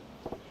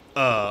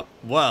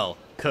 Well,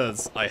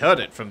 'cause I heard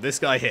it from this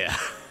guy here.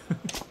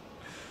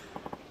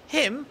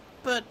 Him?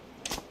 But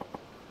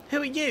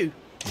who are you?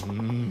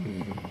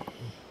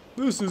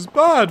 This is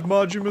bad,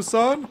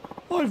 Majima-san.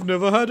 I've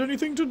never had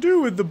anything to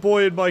do with the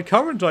boy in my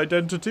current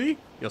identity.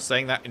 You're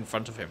saying that in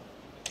front of him.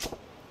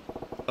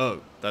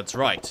 Oh, that's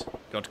right.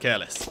 Got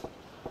careless.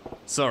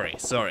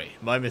 Sorry,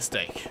 my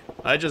mistake.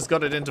 I just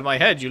got it into my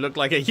head you look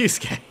like a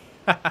Yusuke.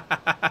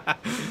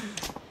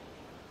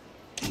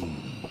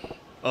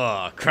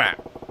 Oh,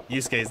 crap.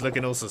 Yusuke's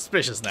looking all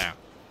suspicious now.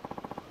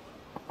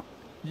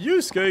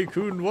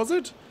 Yusuke-kun, was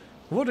it?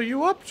 What are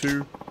you up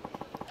to?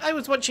 I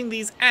was watching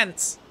these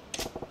ants.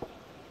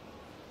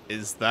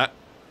 Is that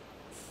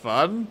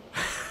fun?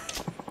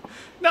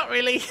 Not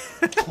really.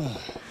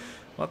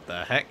 What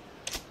the heck?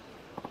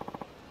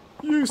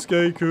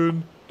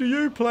 Yusuke-kun, do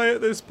you play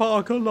at this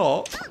park a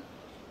lot?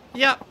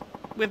 Yep,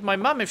 with my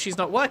mum if she's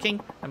not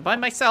working, and by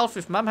myself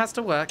if mum has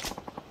to work.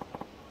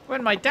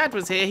 When my dad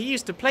was here, he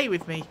used to play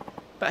with me,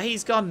 but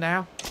he's gone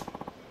now.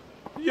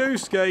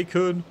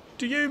 Yusuke-kun,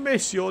 do you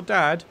miss your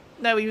dad?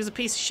 No, he was a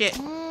piece of shit.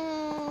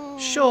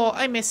 Sure,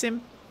 I miss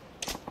him.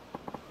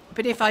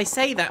 But if I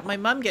say that, my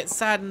mum gets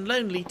sad and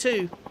lonely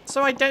too,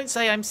 so I don't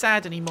say I'm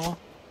sad anymore.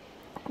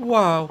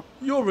 Wow,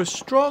 you're a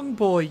strong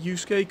boy,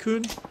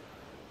 Yusuke-kun.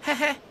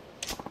 Heh.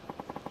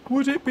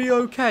 Would it be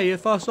okay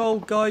if us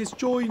old guys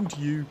joined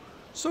you,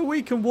 so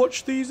we can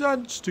watch these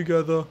ants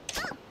together?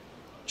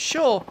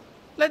 Sure,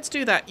 let's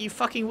do that, you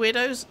fucking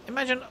weirdos.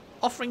 Imagine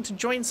offering to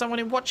join someone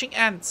in watching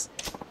ants.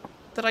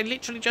 That I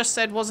literally just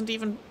said wasn't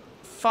even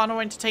fun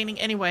or entertaining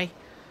anyway.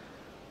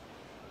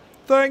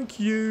 Thank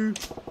you.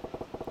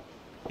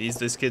 He's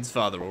this kid's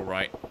father, all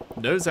right.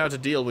 Knows how to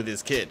deal with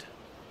his kid.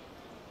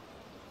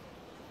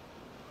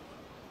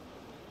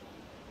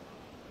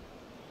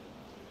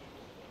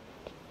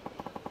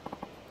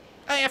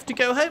 I have to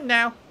go home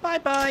now.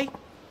 Bye-bye.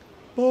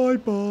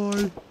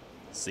 Bye-bye.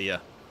 See ya.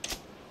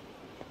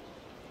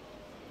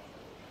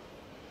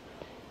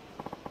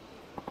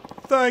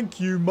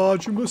 Thank you,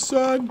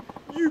 Majima-san.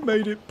 You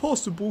made it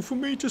possible for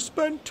me to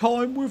spend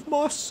time with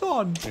my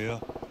son.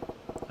 Yeah.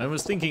 I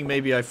was thinking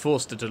maybe I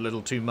forced it a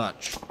little too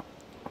much.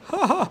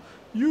 Haha,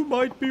 You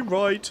might be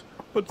right,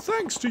 but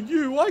thanks to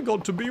you, I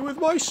got to be with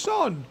my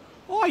son.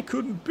 I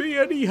couldn't be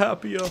any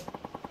happier.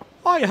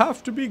 I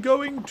have to be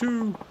going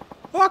too.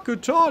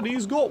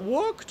 Akutani's got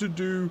work to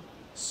do.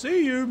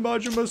 See you,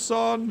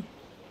 Majima-san.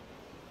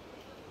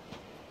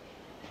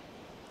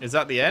 Is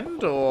that the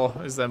end, or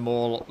is there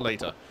more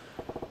later?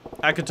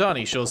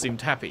 Akutani sure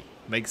seemed happy.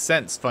 Makes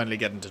sense, finally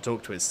getting to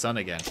talk to his son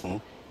again.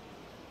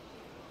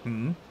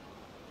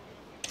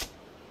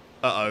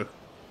 Uh-oh.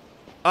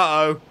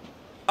 Uh-oh.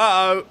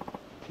 Uh-oh.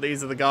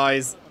 These are the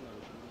guys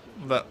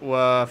that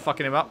were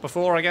fucking him up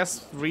before, I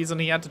guess. Reason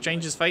he had to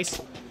change his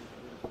face.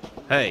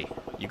 Hey,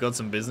 you got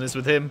some business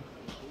with him?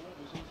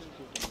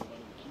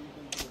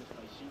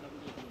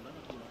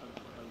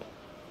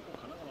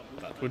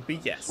 That would be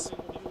yes.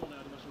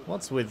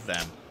 What's with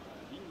them?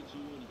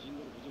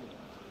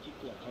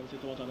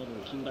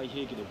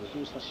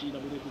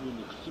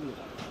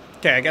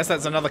 Okay, I guess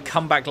that's another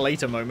comeback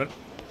later moment.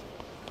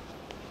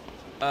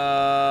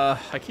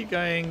 I keep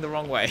going the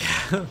wrong way.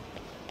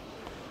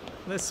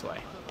 This way.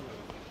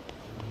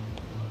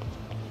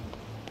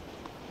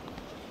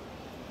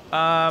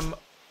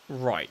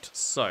 Right,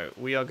 so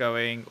we are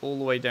going all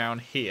the way down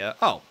here.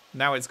 Oh,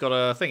 now it's got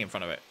a thing in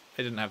front of it.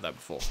 It didn't have that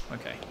before.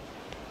 Okay.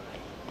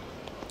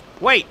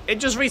 Wait, it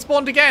just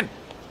respawned again!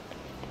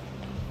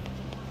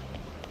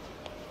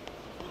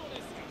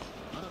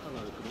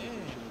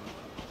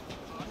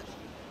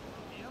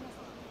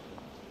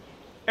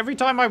 Every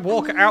time I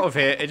walk out of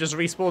here, it just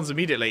respawns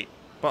immediately.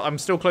 But I'm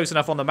still close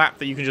enough on the map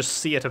that you can just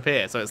see it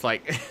appear. So it's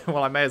like,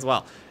 well, I may as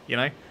well, you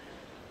know?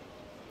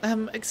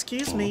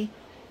 Excuse me.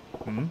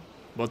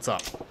 What's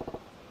up?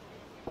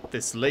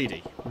 This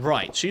lady.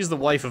 Right, she's the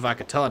wife of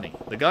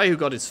Akutani, the guy who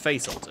got his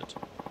face altered.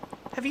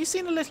 Have you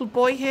seen a little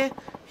boy here?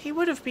 He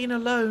would have been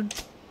alone.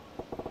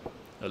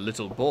 A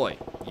little boy?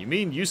 You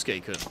mean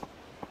Yusuke-kun?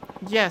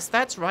 Yes,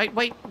 that's right.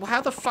 Wait,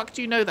 how the fuck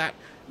do you know that?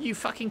 You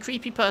fucking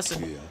creepy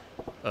person.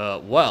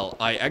 Well,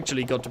 I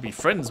actually got to be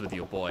friends with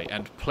your boy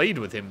and played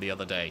with him the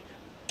other day.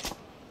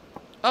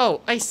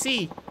 Oh, I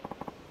see.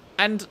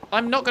 And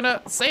I'm not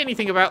gonna say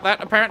anything about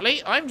that,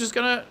 apparently. I'm just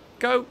gonna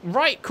go,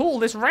 right, cool,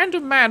 this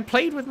random man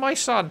played with my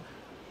son.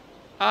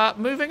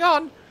 Moving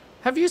on.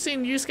 Have you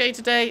seen Yusuke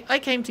today? I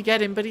came to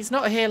get him, but he's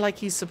not here like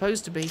he's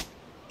supposed to be.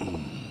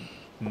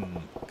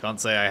 Can't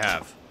say I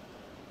have.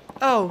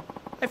 Oh,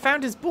 I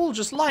found his ball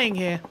just lying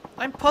here.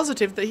 I'm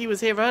positive that he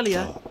was here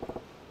earlier.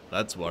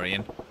 That's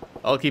worrying.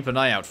 I'll keep an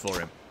eye out for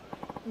him.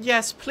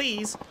 Yes,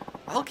 please.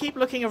 I'll keep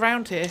looking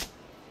around here.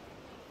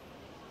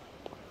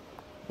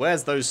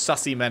 Where's those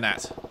sussy men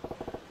at?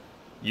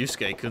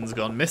 Yusuke-kun's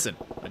gone missing.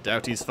 I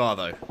doubt he's far,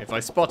 though. If I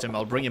spot him,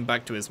 I'll bring him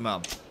back to his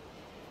mum.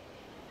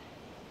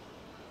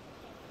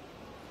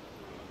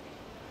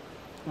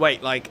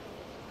 Wait, like...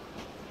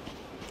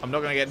 I'm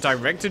not going to get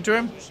directed to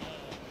him?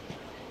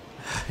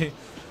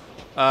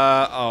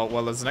 Oh,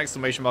 well, there's an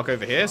exclamation mark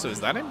over here, so is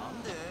that him?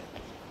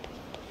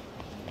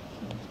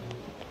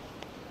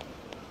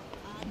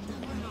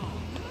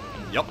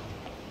 Yup.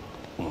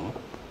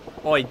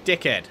 Oi,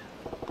 dickhead.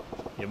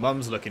 Your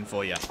mum's looking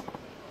for you.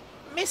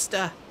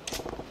 Mister,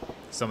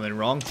 Something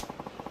wrong?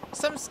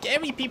 some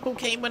scary people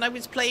came when I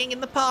was playing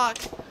in the park.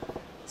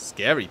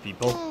 Scary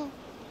people?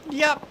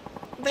 Yup.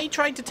 They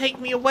tried to take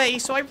me away,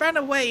 so I ran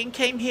away and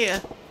came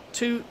here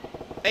to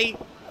a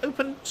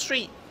open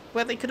street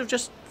where they could have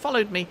just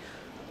followed me.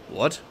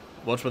 What?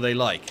 What were they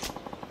like?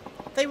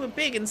 They were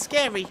big and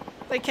scary.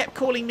 They kept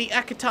calling me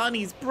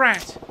Akutani's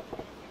brat.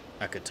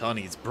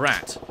 Akutani's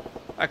brat?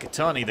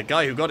 Akutani, the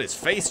guy who got his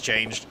face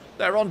changed?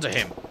 They're onto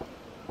him.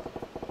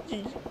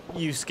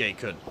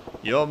 Yusuke-kun,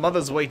 your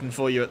mother's waiting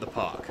for you at the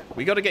park.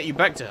 We gotta get you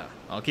back to her.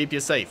 I'll keep you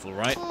safe,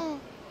 alright?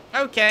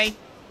 Okay.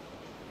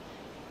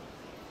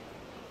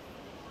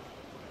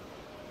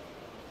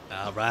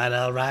 Alright,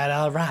 alright,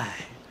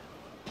 alright.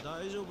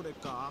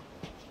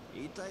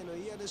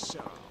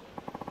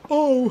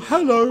 Oh,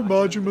 hello,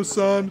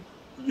 Majima-san.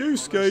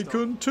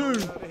 Yusuke-kun too.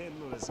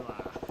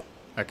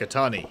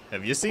 Akutani,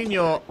 have you seen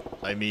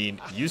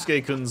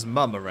Yusuke-kun's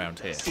mum around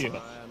here?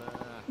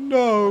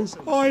 No,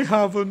 I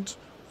haven't.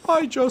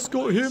 I just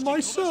got here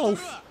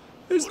myself.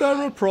 Is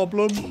there a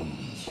problem?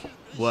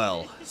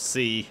 Well,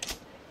 see...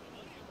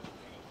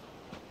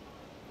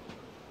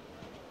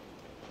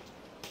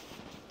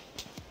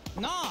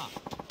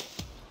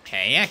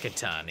 Hey,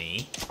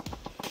 Akutani.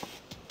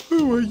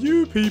 Who are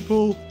you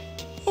people?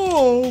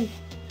 Oh,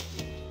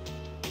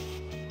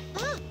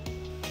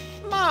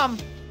 Mom.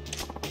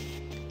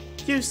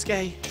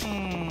 Yusuke.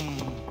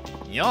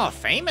 You're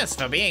famous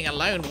for being a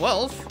lone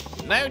wolf.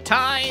 No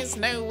ties,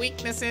 no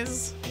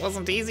weaknesses.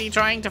 Wasn't easy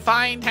trying to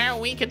find how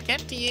we could get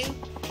to you.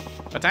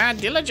 But our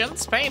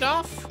diligence paid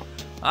off.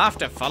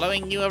 After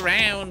following you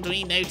around,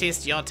 we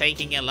noticed you're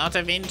taking a lot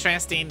of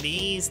interest in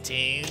these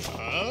two.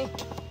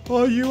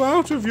 are you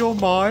out of your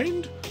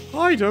mind?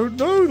 I don't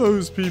know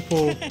those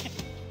people.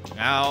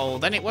 Oh,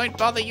 then it won't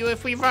bother you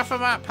if we rough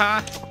them up,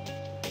 huh?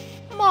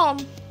 Mom.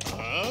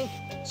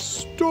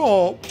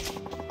 Stop.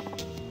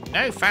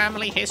 No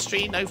family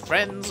history, no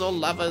friends or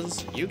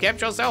lovers. You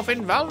kept yourself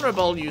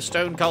invulnerable, you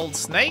stone-cold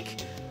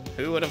snake.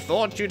 Who would have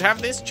thought you'd have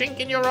this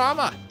chink in your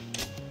armor?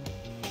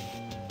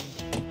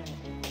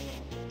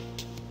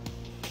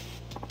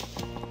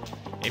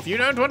 If you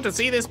don't want to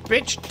see this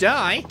bitch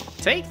die,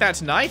 take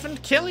that knife and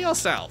kill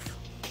yourself.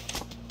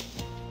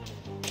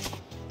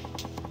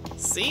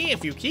 See,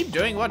 if you keep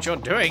doing what you're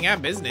doing, our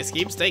business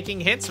keeps taking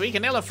hits we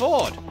can ill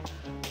afford.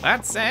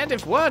 That said,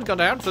 if word got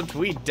out that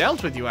we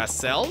dealt with you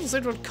ourselves,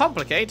 it would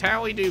complicate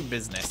how we do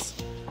business.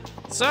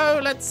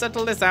 So, let's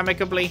settle this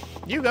amicably.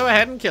 You go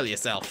ahead and kill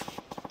yourself.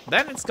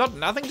 Then it's got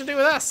nothing to do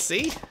with us,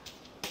 see?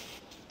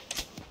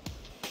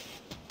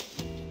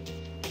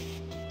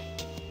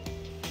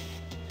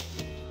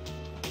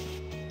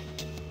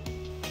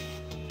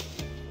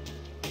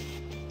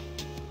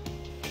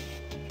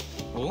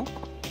 Oh?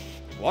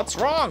 What's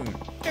wrong?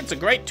 It's a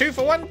great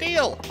 2-for-1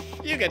 deal.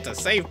 You get to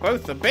save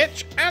both the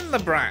bitch and the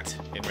brat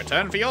in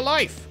return for your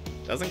life.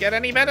 Doesn't get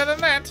any better than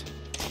that.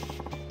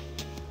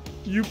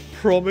 You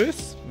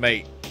promise?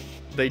 Mate,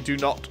 they do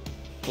not,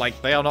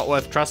 they are not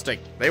worth trusting.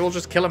 They will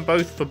just kill them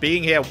both for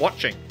being here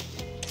watching.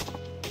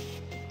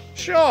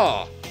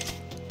 Sure.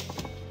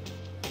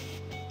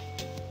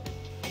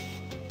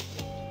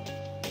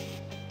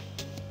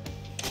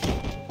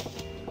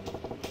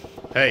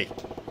 Hey,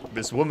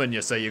 this woman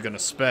you say you're gonna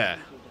spare,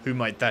 who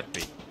might that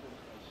be?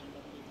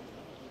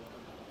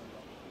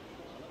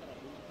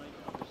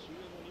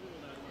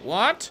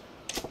 What?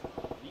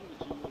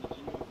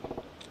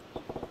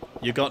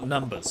 You got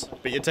numbers,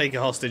 but you take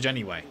a hostage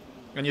anyway.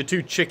 And you're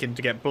too chicken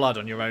to get blood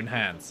on your own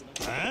hands.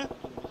 Huh?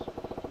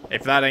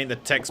 If that ain't the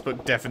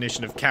textbook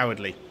definition of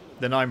cowardly,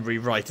 then I'm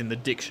rewriting the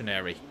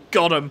dictionary.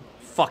 Got him!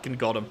 Fucking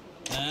got him.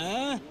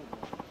 Huh?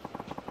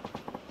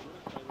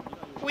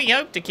 We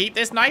hope to keep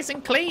this nice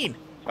and clean,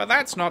 but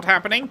that's not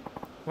happening.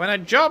 When a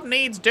job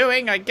needs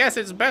doing, I guess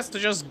it's best to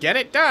just get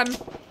it done.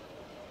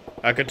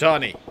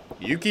 Akatani,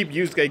 you keep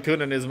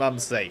Yusuke-kun and his mum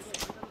safe.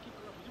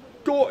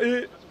 Got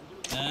it!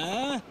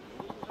 Huh?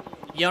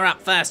 You're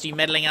up first, you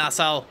meddling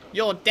arsehole.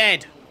 You're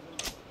dead.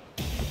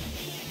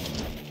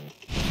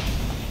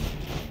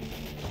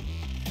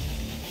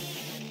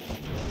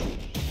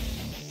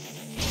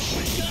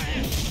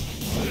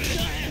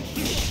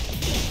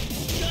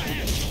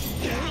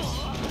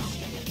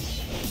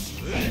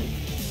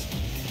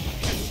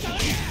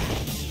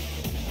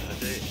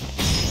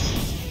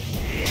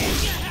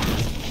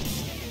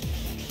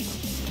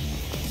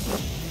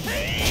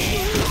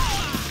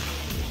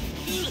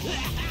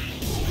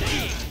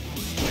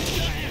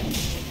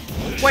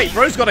 Wait,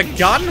 bro's got a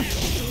gun?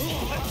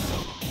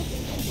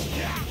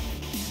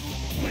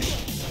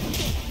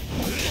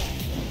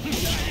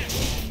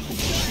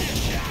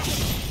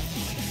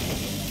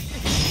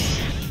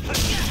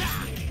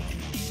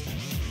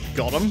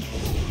 Got him.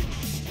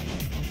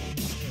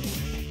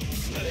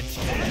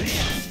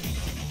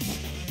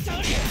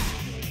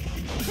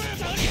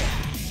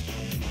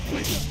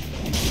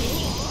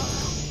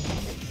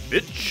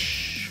 Bitch.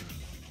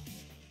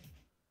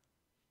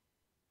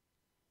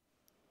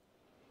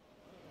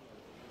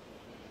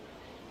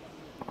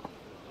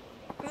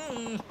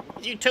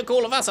 You took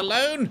all of us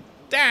alone?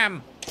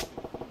 Damn.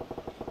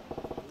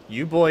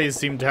 You boys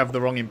seem to have the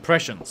wrong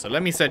impression, so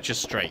let me set you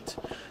straight.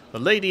 The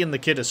lady and the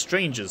kid are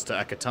strangers to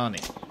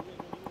Akatani.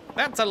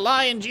 That's a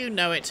lie and you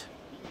know it.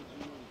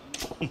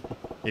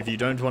 If you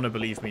don't want to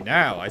believe me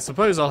now, I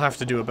suppose I'll have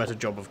to do a better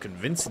job of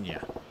convincing you.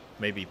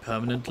 Maybe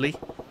permanently?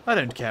 I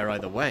don't care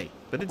either way,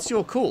 but it's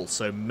your call,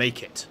 so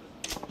make it.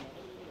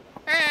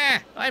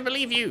 Ah, I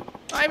believe you.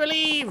 I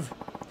believe.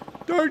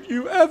 Don't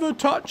you ever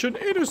touch an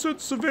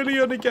innocent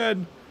civilian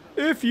again.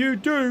 If you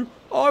do,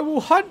 I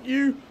will hunt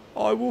you.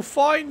 I will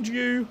find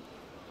you.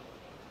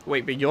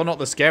 Wait, but you're not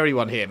the scary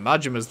one here.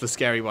 Majima's the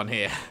scary one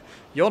here.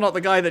 You're not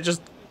the guy that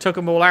just took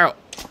them all out.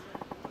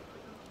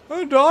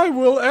 And I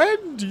will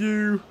end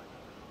you.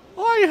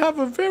 I have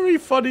a very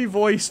funny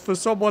voice for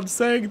someone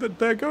saying that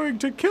they're going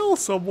to kill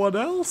someone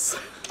else.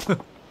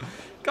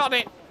 Got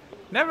it.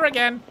 Never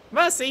again.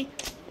 Mercy.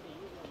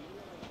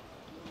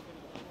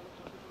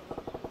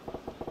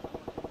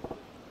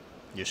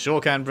 You sure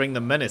can bring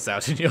the menace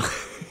out in your...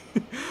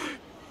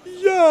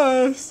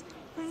 Yes,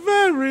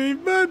 very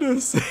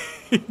menacing.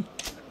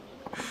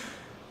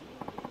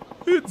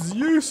 It's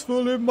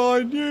useful in my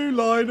new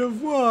line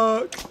of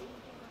work.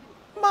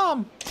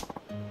 Mom.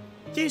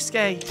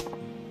 Yusuke.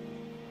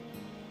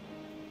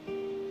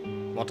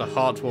 What a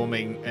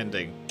heartwarming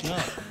ending. No.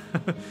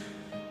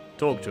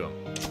 Talk to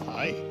him.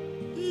 Hi.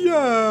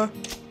 Yeah.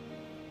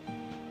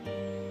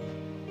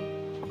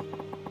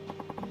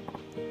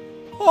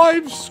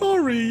 I'm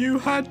sorry you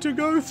had to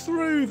go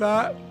through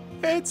that.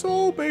 It's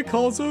all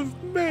because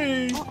of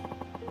me.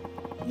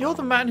 You're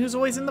the man who's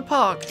always in the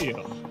park. Yeah.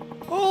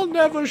 I'll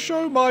never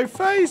show my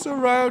face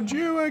around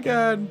you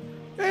again.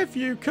 If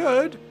you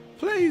could,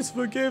 please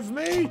forgive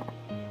me.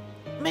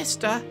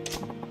 Mister,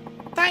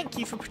 thank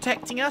you for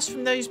protecting us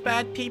from those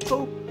bad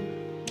people.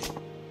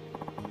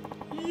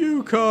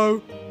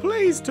 Yuko,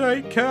 please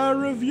take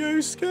care of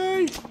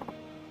Yusuke.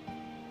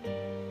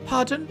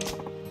 Pardon?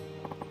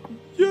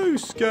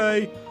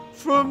 Yusuke,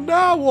 from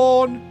now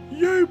on,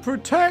 you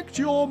protect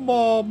your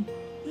mom.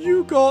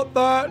 You got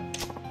that?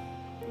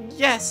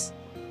 Yes.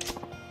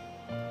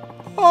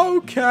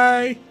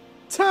 Okay.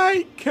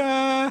 Take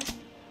care.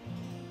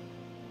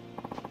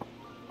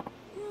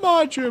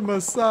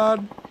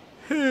 Majima-san.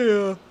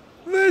 Here.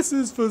 This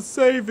is for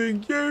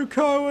saving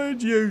Yuko and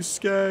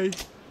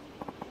Yusuke.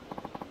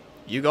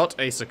 You got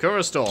a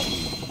Sakura Storm.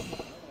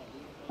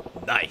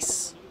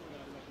 Nice.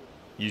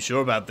 You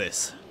sure about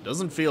this?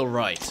 Doesn't feel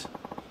right.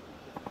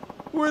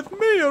 With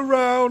me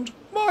around,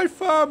 my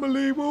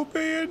family will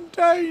be in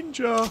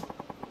danger.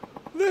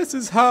 This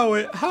is how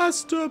it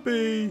has to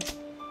be.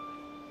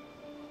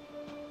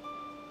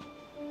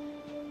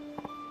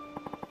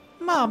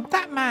 Mom,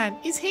 that man,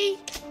 is he?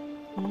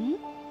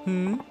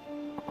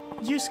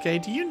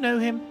 Yusuke, do you know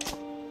him?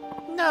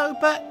 No,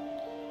 but...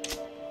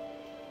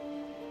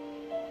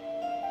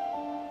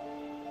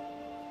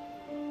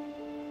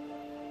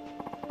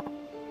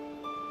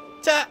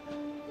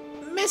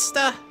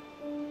 Mister...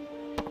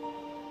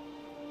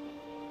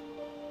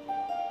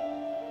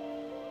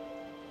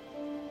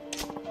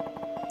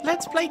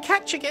 Let's play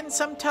catch again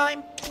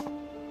sometime.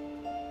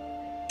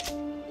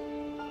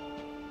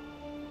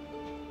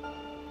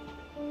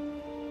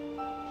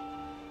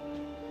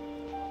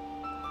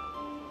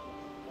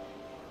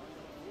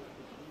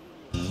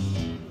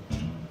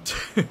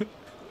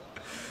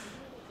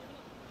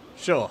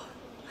 Sure.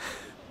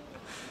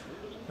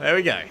 There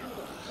we go.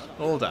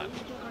 All done.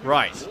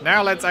 Right,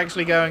 now let's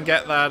actually go and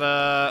get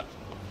that,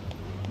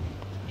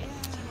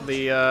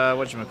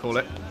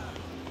 whatchamacallit?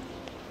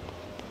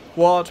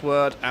 What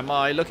word am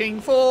I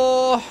looking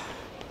for?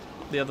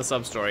 The other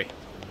sub-story.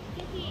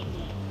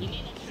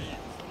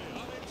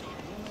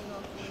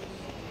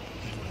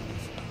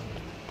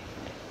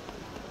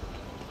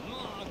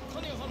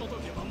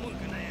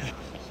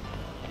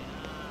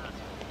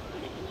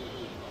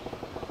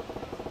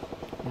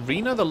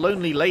 Rena the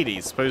Lonely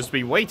Lady's supposed to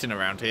be waiting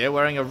around here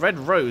wearing a red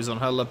rose on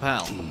her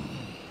lapel.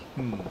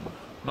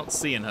 Not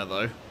seeing her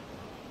though.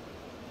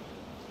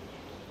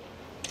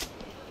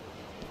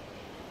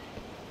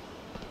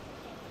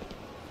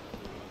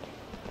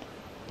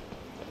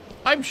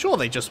 I'm sure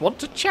they just want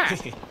to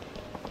chat.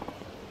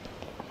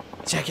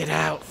 Check it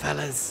out,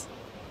 fellas.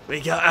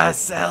 We got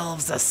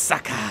ourselves a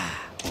sucker.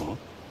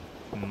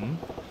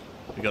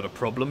 We got a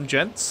problem,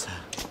 gents?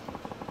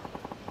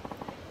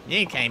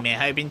 You came here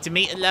hoping to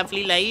meet a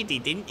lovely lady,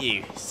 didn't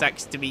you?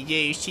 Sucks to be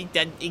you, she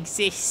doesn't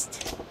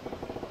exist.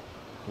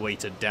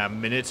 Wait a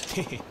damn minute.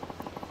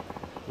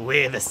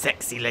 We're the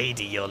sexy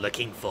lady you're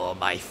looking for,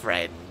 my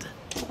friend.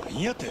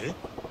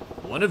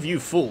 One of you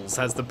fools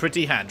has the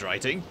pretty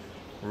handwriting.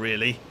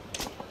 Really?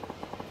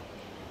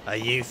 Are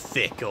you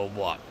thick or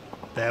what?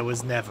 There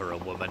was never a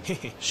woman.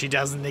 She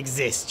doesn't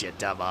exist, you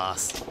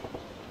dumbass.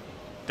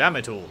 Damn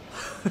it all.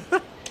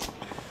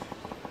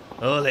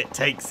 All it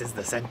takes is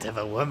the scent of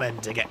a woman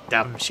to get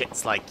dumb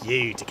shits like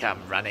you to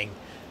come running.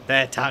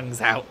 Their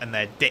tongues out and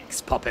their dicks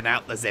popping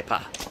out the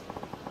zipper.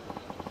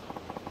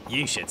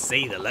 You should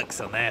see the looks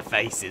on their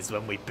faces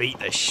when we beat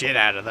the shit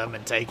out of them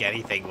and take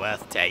anything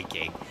worth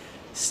taking.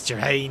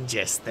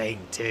 Strangest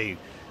thing too,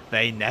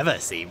 they never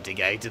seem to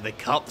go to the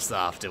cops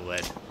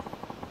afterward.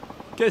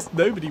 Guess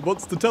nobody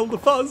wants to tell the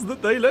fuzz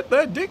that they let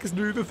their dicks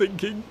do the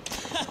thinking.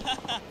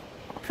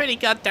 Pretty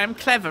goddamn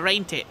clever,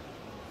 ain't it?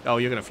 Oh,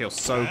 you're gonna feel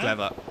so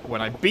clever.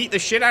 When I beat the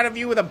shit out of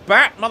you with a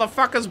bat,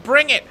 motherfuckers,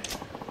 bring it!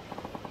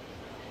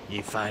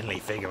 You finally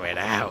figure it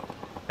out.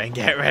 And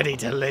get ready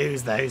to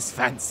lose those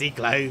fancy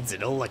clothes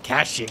and all the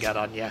cash you got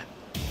on you.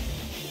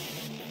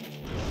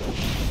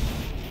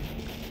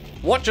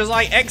 Watch as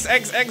I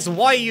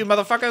XXXY you,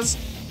 motherfuckers!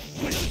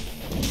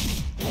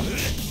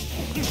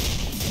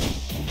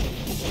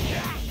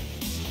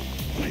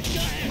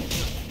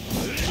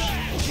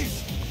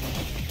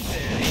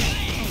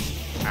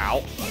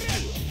 Ow.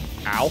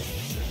 Ow.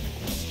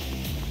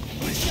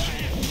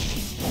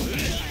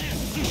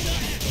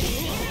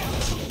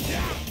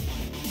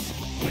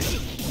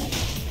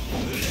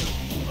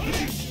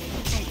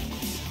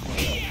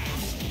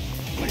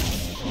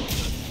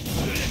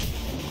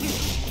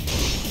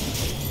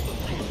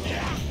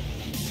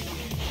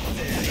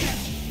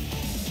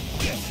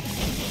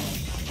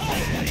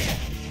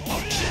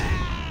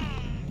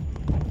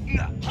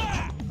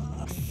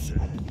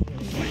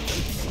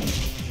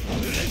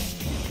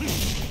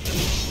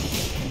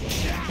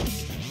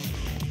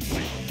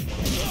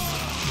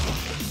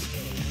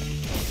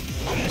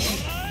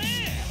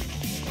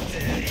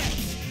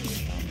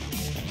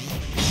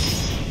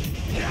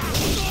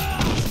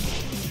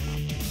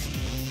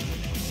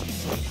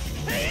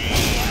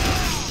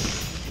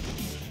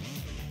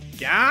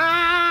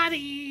 Got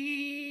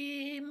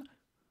him!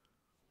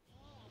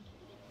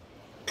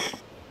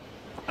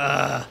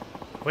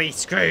 We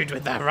screwed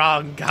with the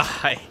wrong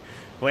guy.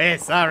 We're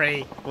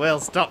sorry. We'll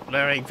stop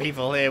luring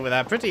people here with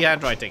our pretty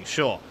handwriting.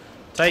 Sure.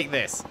 Take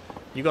this.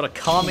 You got a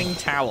calming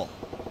towel.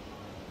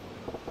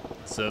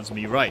 Serves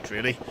me right,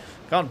 really.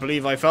 Can't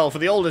believe I fell for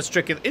the oldest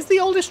trick. Is the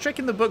oldest trick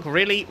in the book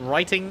really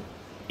writing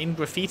in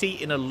graffiti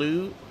in a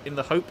loo in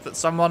the hope that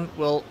someone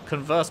will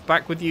converse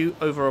back with you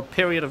over a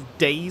period of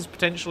days,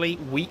 potentially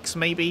weeks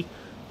maybe,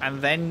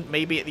 and then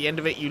maybe at the end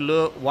of it you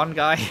lure one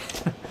guy?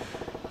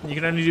 You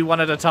can only do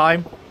one at a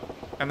time.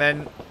 And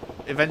then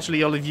eventually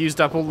you'll have used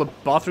up all the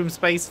bathroom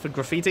space for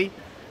graffiti.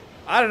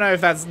 I don't know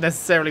if that's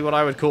necessarily what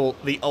I would call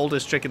the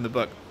oldest trick in the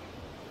book.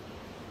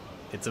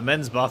 It's a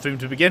men's bathroom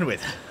to begin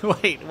with.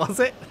 Wait, was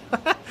it?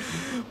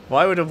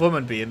 Why would a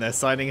woman be in there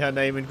signing her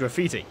name in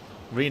graffiti?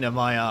 Rena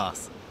my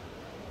ass.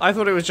 I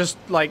thought it was just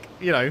like,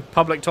 you know,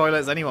 public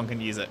toilets, anyone can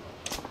use it.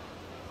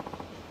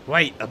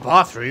 Wait, a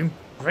bathroom?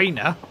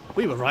 Rena?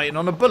 We were writing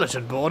on a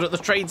bulletin board at the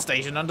train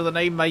station under the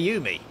name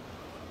Mayumi.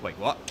 Wait,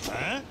 what?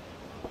 Huh?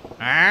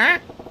 Huh?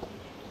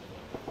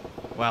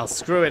 Well,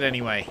 screw it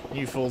anyway.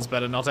 You fools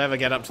better not ever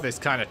get up to this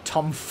kind of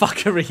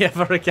tomfuckery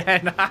ever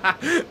again.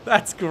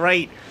 That's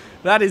great.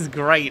 That is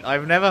great.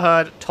 I've never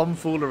heard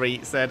tomfoolery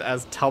said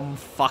as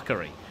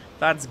tomfuckery.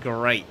 That's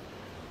great.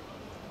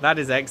 That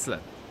is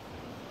excellent.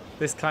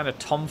 This kind of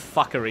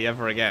tomfuckery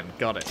ever again.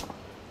 Got it.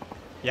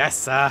 Yes,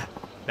 sir.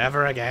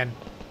 Never again.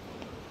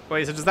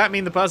 Wait, so does that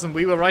mean the person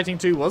we were writing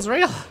to was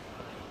real?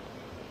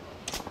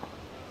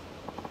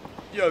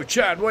 Yo,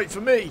 Chad, wait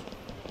for me.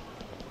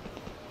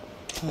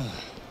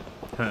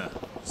 Huh.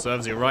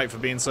 Serves you right for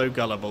being so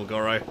gullible,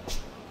 Goro.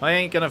 I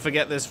ain't gonna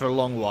forget this for a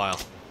long while.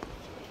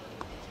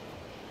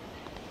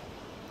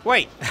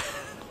 Wait!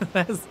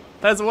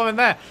 there's a woman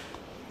there!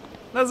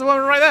 There's a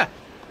woman right there!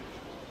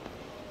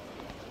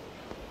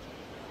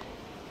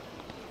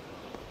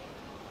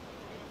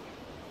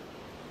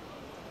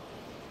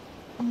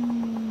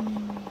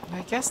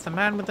 I guess the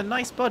man with the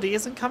nice body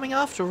isn't coming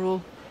after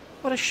all.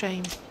 What a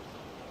shame.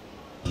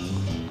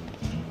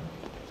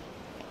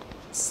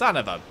 Son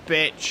of a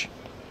bitch!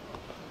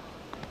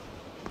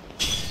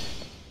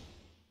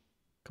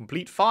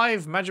 Complete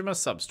 5 Majima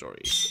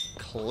sub-stories.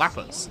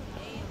 Clappers.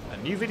 A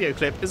new video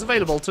clip is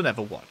available to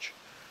never watch.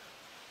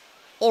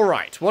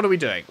 Alright, what are we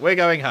doing? We're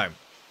going home.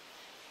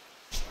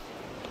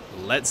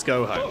 Let's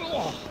go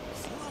home.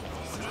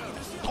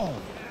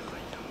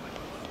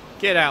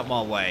 Get out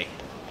my way.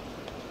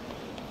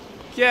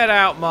 Get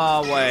out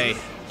my way.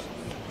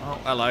 Oh,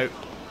 hello.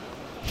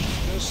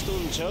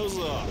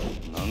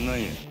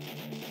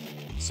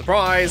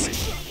 Surprise!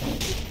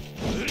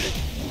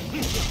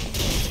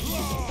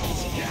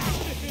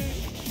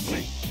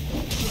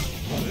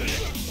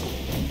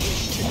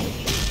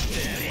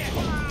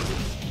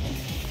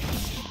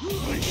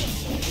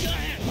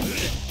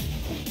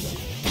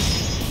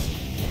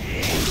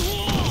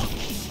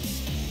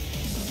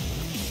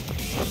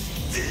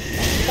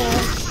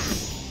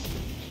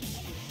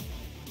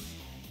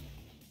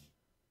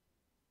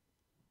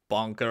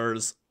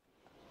 Bonkers.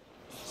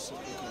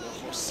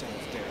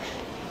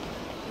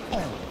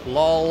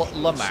 Lol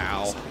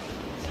Lamau.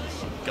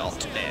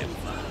 Got him.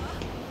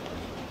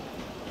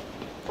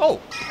 Oh,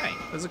 hey,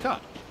 there's a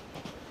card.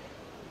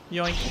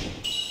 Yoink.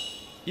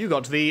 You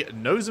got the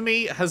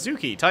Nozomi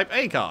Hazuki Type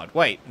A card.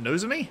 Wait,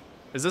 Nozomi?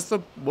 Is this the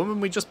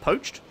woman we just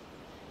poached?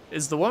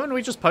 Is the woman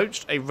we just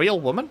poached a real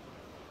woman?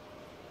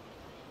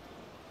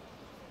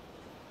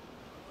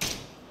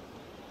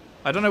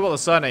 I don't know what the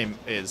surname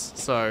is,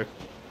 so...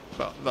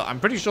 But I'm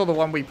pretty sure the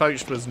one we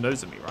poached was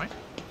Nozomi, right?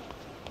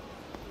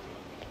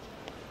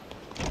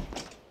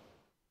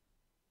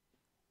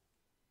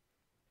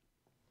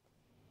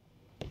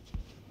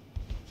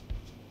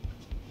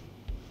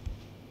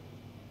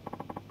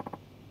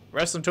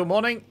 Rest until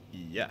morning?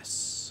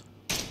 Yes.